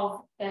lot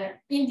of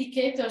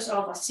indicators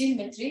of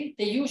asymmetry,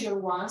 the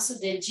usual ones,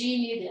 the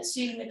Gini, the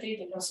asymmetry,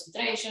 the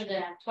concentration,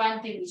 the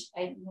M20, which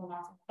I know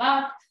nothing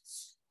about.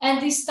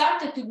 And he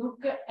started to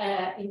look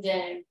in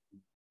the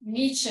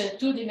each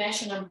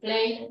two-dimensional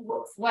plane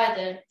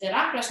whether the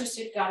rank pressure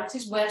strip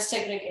galaxies were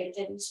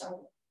segregated in some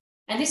way.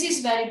 And this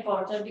is very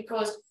important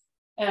because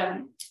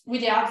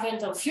with the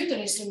advent of future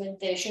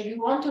instrumentation, we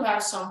want to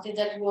have something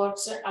that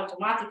works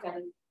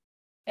automatically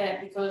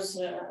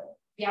because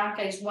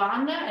Bianca is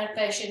one, her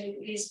patient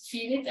is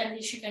finite,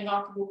 and she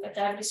cannot look at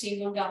every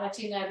single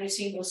galaxy in every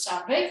single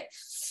subject.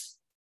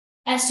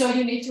 And so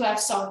you need to have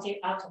something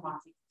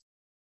automatic.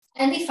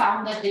 And he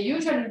found that the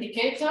usual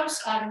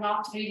indicators are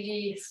not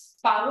really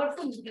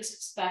powerful as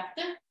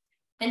expected.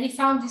 And he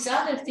found this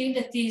other thing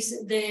that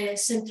is the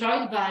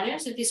centroid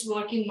variance that is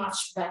working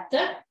much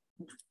better.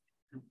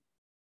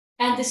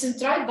 And the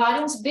centroid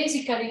variance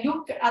basically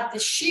look at the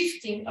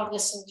shifting of the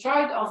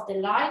centroid of the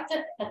light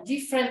at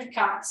different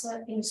cuts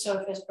in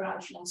surface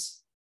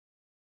brightness.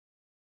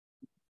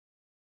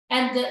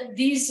 And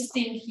this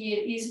thing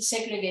here is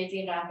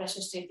segregating rank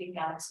pressure stripping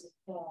galaxies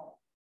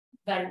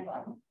very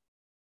well.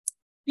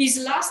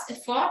 His last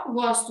effort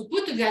was to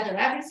put together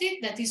everything.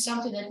 That is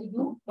something that you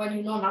do when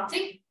you know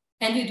nothing,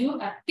 and you do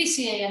a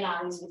PCA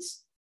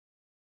analysis,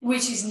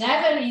 which is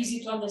never easy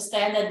to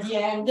understand at the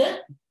end.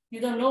 You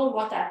don't know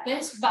what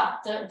happens, but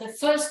the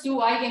first two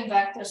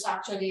eigenvectors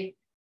actually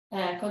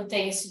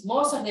contains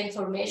most of the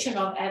information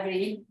of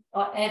every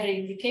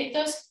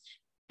indicators,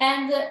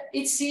 and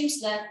it seems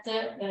that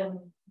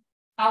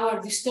our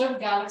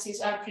disturbed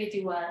galaxies are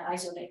pretty well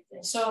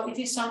isolated. So it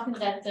is something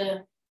that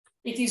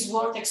it is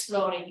worth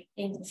exploring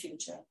in the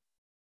future.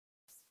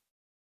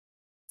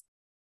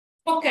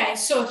 Okay,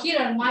 so here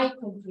are my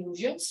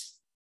conclusions.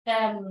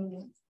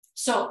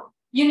 So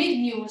you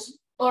need MUSE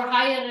or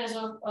higher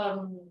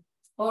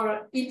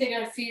or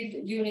integral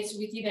field units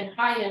with even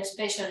higher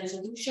spatial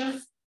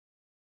resolution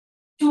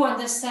to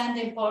understand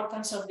the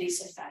importance of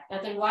this effect.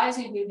 Otherwise,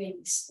 it will be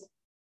missed.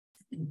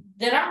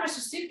 The rank pressure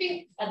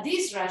stripping at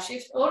this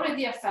redshift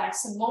already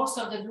affects most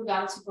of the blue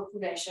galaxy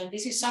population.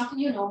 This is something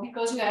you know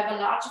because you have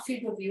a large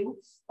field of view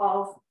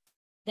of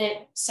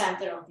the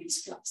center of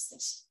these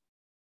clusters.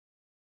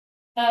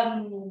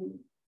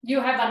 You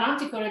have an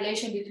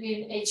anti-correlation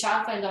between H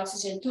alpha and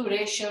oxygen 2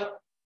 ratio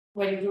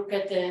when you look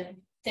at the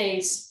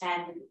tails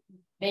and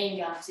main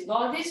galaxy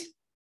bodies.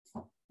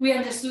 We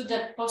understood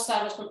that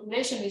post-harvest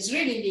population is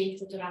really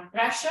linked to rank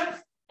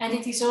pressure, and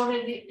it is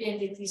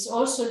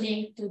also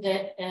linked to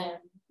the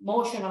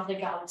motion of the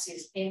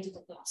galaxies into the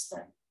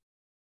cluster.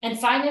 And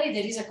finally,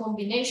 there is a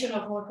combination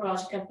of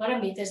morphological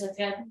parameters that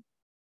can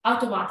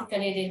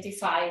automatically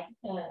identify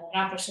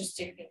rank pressure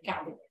stripping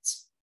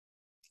candidates.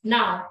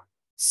 Now,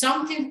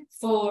 something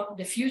for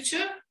the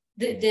future,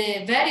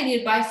 the very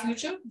nearby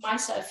future, my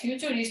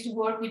future is to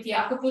work with the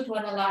Jacopo to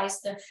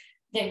analyze the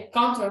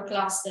control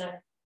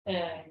cluster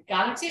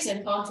galaxies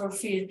and control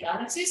field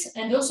galaxies,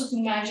 and also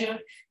to measure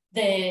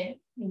the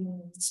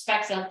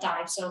spectral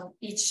types of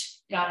each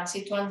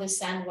galaxy to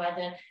understand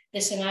whether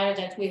the scenario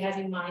that we have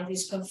in mind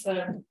is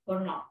confirmed or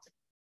not.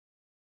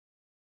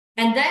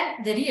 And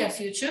then the real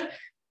future,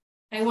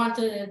 I want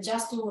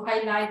just to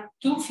highlight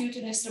two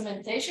future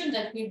instrumentation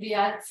that will be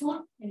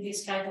helpful in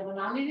this kind of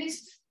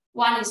analysis.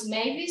 One is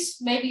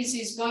MAVIS. MAVIS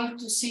is going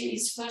to see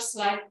its first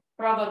light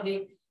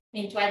probably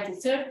in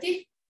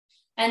 2030.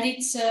 And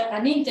it's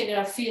an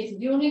integral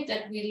field unit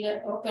that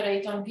will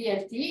operate on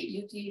VLT,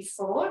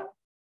 UT4,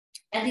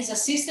 and is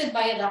assisted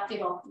by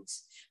adaptive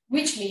optics,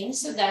 which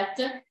means that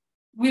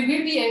we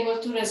will be able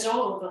to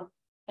resolve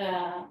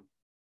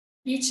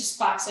each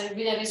spaxel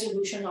with a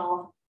resolution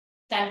of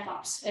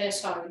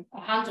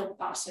 100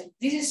 parsec.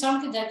 This is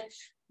something that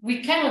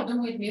we cannot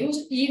do with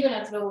MUSE, even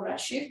at low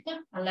redshift,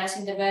 unless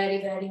in the very,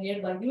 very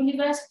nearby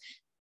universe.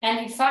 And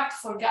in fact,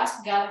 for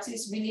gas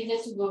galaxies, we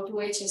needed to go to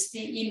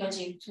HST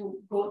imaging to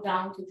go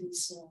down to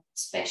this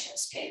spatial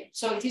scale.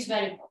 So it is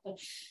very important.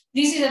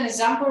 This is an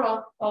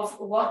example of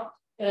what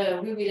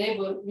we will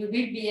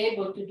be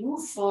able to do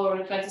for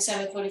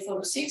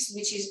 274406,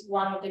 which is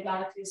one of the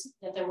galaxies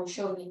that I will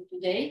show you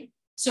today.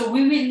 So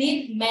we will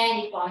need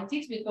many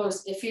quantities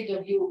because the field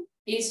of view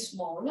is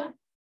small,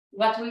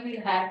 but we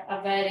will have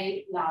a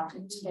very large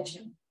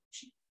spatial.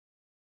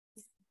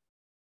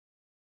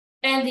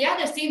 And the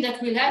other thing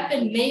that will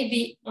happen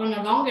maybe on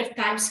a longer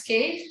time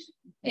scale,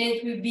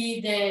 it will be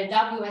the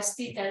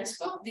WST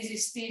telescope. This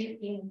is still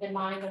in the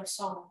mind of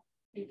some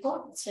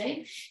people, let's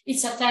say.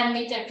 It's a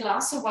 10-meter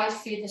class wide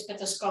field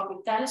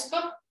spectroscopic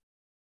telescope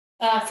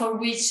for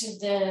which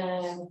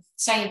the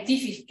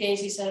scientific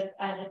cases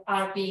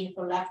are being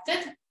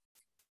collected.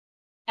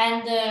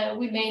 And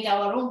we made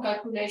our own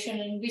calculation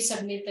and we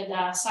submitted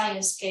a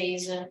science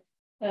case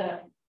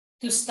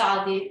to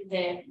study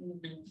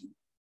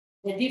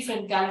the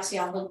different galaxy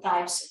angle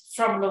types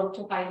from low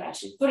to high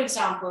redshift. For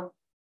example,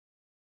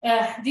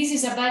 this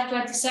is about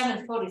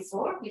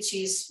 2744, which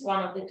is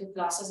one of the two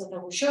classes that I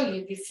was showing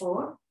you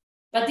before.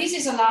 But this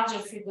is a larger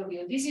field of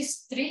view. This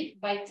is 3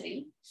 by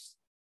 3.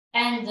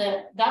 And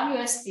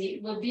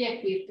WST will be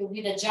equipped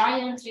with a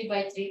giant 3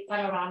 by 3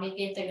 panoramic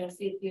integral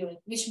field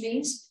unit, which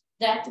means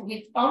that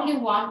with only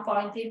one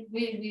point,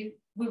 we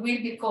will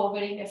be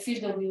covering a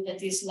field of view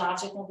that is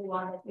larger than the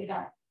one that we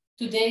have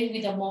today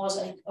with a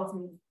mosaic of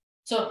view.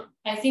 So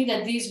I think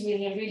that this will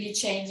really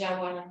change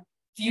our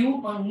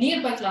view on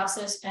nearby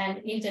clusters and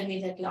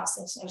intermediate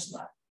clusters as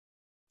well.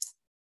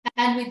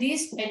 And with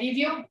this, I leave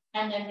you,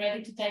 and I'm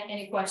ready to take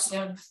any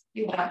questions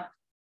you have.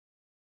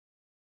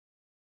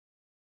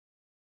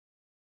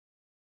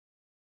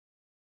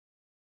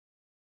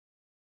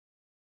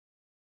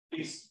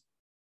 Please.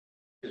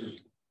 Can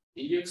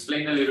you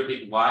explain a little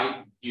bit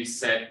why you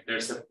said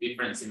there's a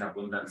difference in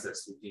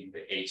abundances between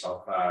the H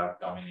alpha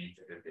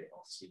dominated and the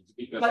oxygen?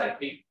 Because I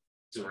think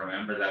to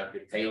remember that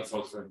the tails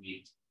also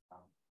need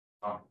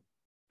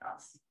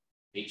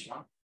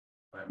H1.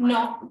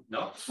 No,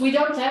 no, we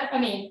don't have. I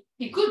mean,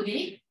 it could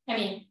be. I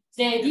mean,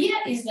 the idea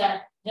is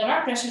that there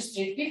are pressure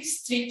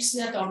strips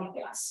the atomic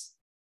gas,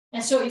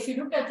 and so if you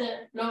look at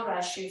the low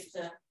redshift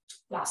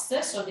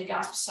clusters, so the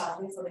gas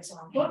survey, for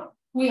example,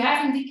 we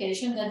have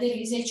indication that there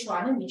is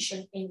H1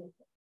 emission in it.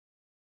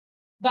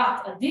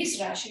 But at this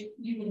redshift,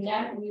 you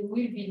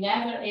will be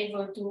never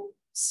able to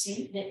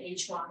see the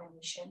H1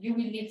 emission. You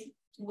will need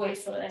to wait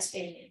for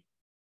SKA.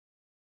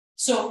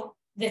 So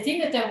the thing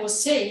that I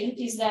was saying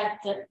is that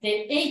the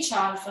H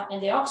alpha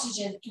and the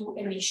oxygen 2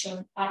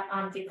 emission are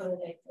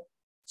anticorrelated.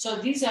 So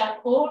these are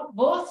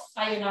both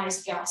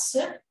ionized gas,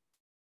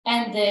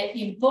 and the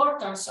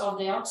importance of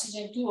the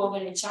oxygen 2 over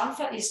H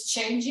alpha is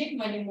changing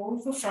when you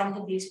move from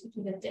the disk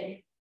to the tail.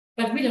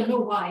 But we don't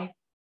know why.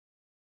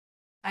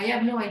 I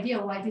have no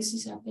idea why this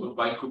is happening. But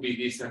why could be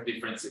this a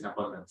difference in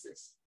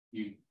abundances?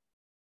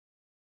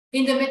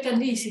 In the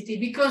metallicity,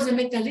 because the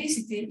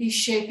metallicity is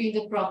shaping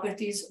the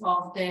properties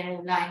of the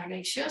line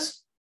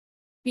ratios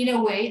in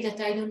a way that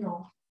I don't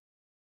know.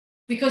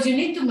 Because you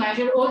need to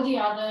measure all the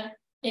other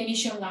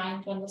emission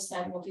line to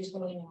understand what is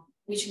going on,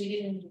 which we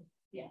didn't do.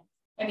 Yeah.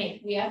 I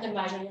mean, we have the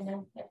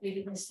measurement that we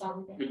didn't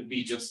study. Could it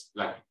be just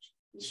like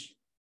the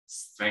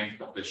strength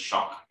of the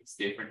shock is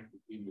different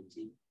between the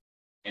two,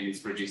 and it's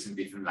producing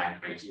different line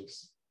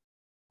ratios?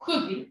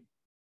 Could be.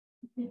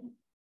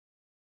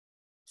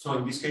 So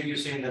in this case, you're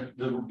saying that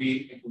there will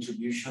be a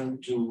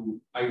contribution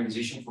to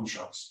ionization from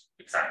shocks.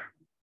 Exactly.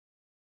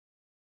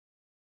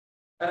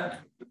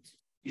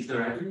 Is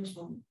there evidence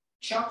from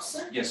Shocks?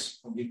 Yes,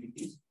 from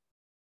BPT.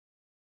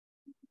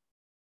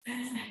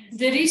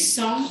 There is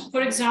some,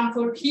 for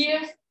example,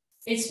 here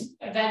it's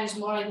very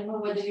small, I don't know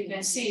whether you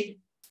can see it.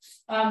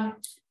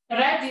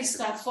 Red is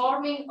star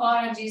forming,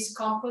 orange is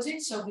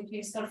composite, so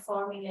between star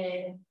forming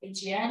a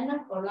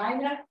AGN or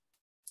liner,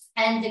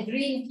 and the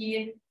green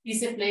here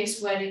is a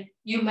place where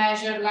you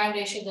measure line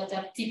ratios that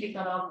are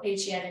typical of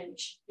AGN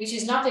emission, which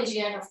is not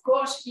AGN, of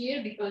course,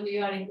 here because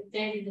you are in the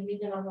tail in the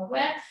middle of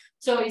nowhere,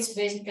 so it's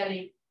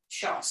basically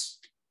shocks.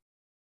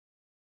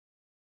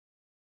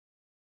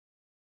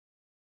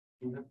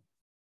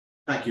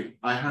 Thank you.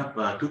 I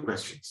have two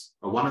questions.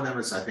 One of them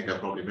is, I think I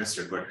probably missed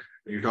it, but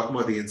when you talk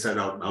about the inside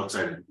out and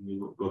outside, can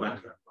you go back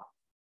to that?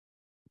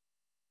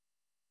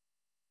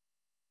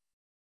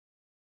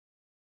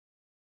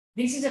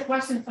 This is a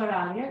question for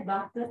IRyA,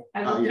 but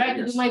I will try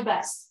to do my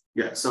best.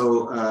 Yeah,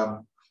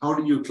 so how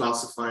do you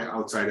classify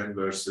outside in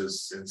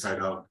versus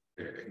inside out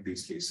in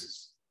these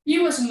cases? He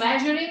was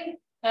measuring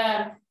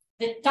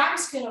the time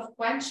scale of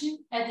quenching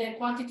at the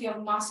quantity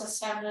of mass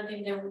assembled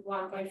in the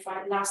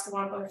last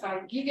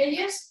 1.5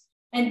 gigayears.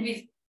 And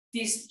with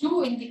these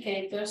two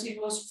indicators,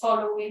 it was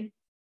following.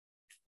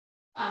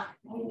 I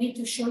need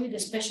to show you the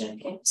special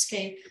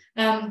scale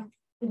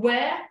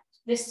where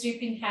the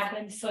stripping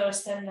happened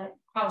first and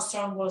how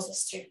strong was the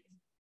stripping.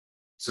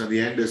 So in the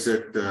end, is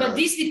it? But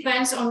this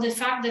depends on the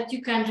fact that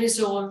you can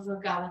resolve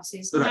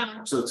galaxies.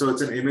 Right. So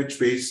it's an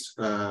image-based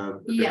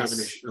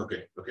determination.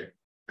 Okay, okay.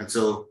 And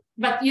so.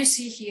 But you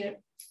see here,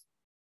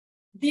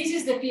 this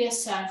is the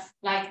PSF,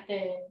 like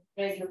the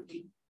radio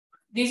beam.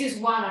 This is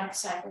 1 arc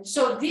second.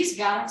 So this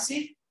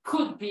galaxy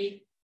could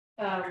be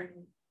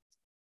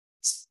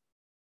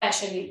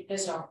specially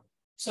resolved.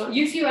 So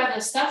if you have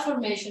a star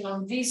formation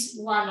on this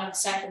 1 arc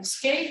second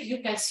scale,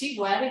 you can see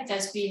where it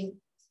has been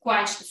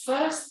quenched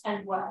first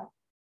and where.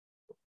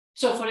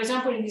 So for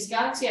example, in this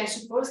galaxy, I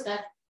suppose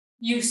that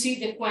you see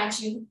the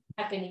quenching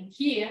happening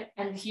here,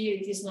 and here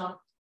it is not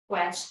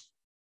quenched,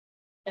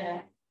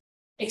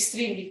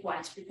 extremely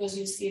quenched, because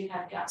you still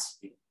have gas.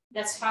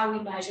 That's how we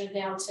measure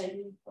the outside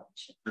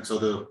quench. And so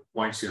the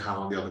points you have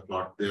on the other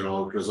plot, they're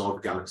all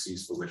resolved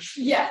galaxies for which.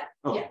 Yeah,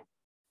 oh. yeah.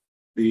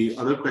 The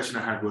other question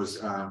I had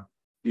was,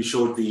 you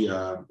showed the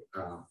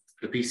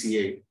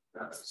PCA,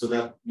 so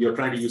that you're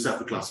trying to use that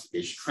for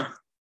classification.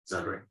 Is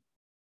that right?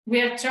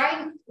 We are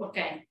trying,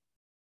 okay.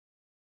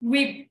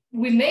 We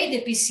made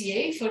the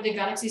PCA for the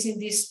galaxies in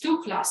these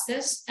two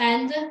clusters,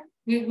 and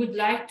we would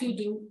like to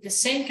do the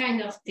same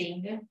kind of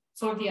thing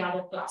for the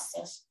other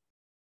clusters.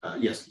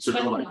 Yes, so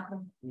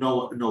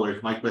no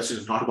worries. My question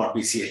is not about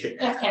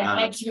PCA. Okay,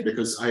 thank you.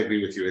 Because I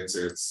agree with you,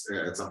 it's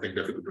something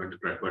difficult to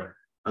interpret, but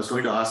I was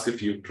going to ask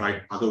if you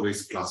tried other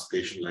ways of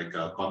classification, like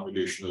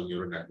convolutional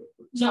neural network.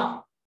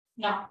 No,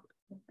 no.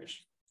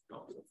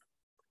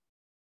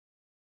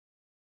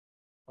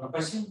 One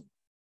question?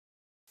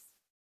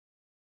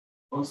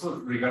 Also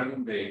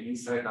regarding the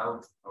inside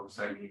out,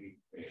 outside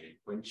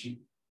quenching,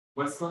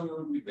 What's going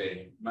on with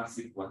the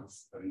massive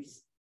ones?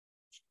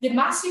 The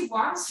massive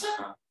ones,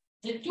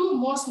 the two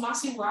most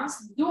massive ones,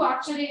 do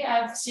actually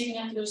have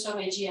signatures of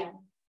AGN,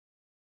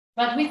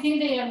 but we think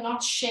they are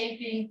not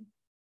shaping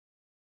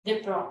the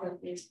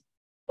properties.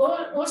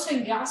 Also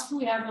in gas,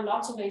 we have a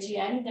lot of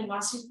AGN in the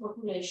massive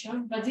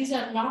population, but these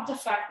are not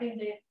affecting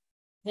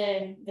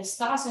the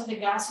stars and the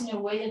gas in a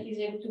way that is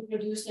able to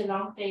produce the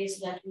long tails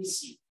that we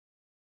see.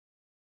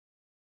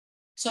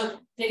 So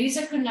there is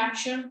a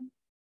connection,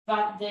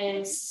 but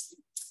the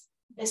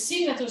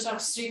signatures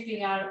of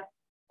stripping are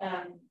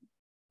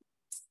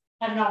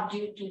not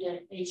due to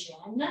the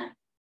AGN,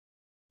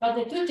 but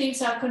the two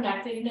things are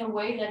connected in a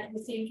way that we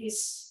think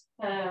is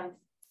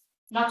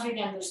not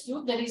really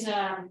understood. There is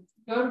a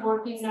girl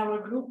working in our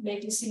group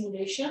making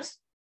simulations,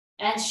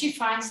 and she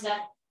finds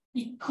that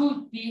it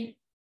could be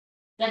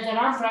that the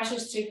round pressure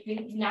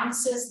stripping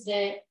enhances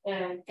the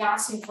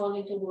gas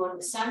enfolding toward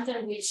the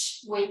center,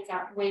 which wakes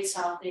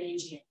out the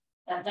AGN.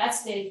 And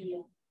that's the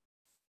idea.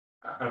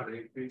 Are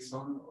they face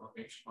on or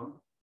edge on?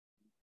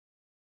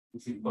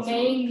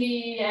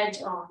 Mainly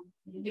edge on,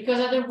 because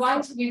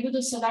otherwise we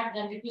wouldn't select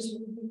them because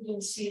we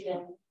wouldn't see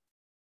them.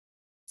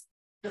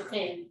 The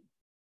tail.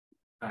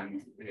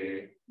 And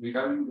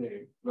regarding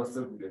the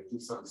cluster with the two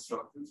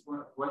substructures,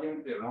 why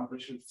are the round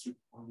pressure strips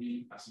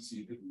only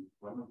associated with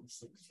one of the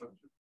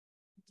substructures?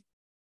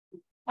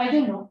 I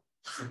don't know.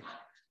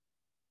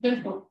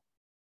 Don't know.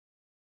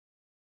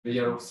 They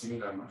are of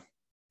similar mass.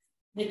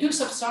 The two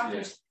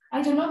substructures. Yes.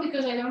 I don't know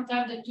because I don't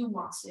have the two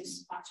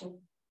masses actually.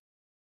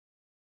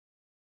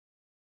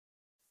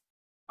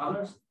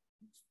 Others?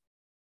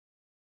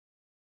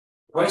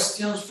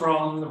 Questions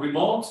from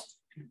remote?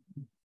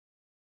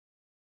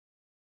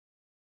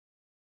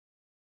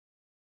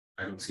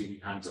 I don't see any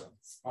hands up.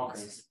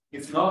 Okay.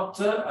 If not,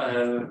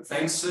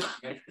 thanks.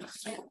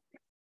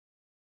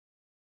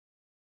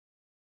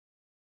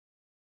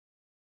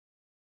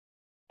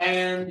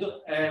 And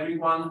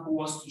everyone who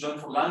wants to join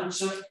for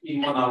lunch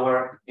in 1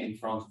 hour in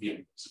front of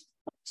you.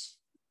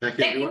 Thank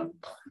you, everyone.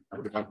 Have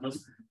a good afternoon.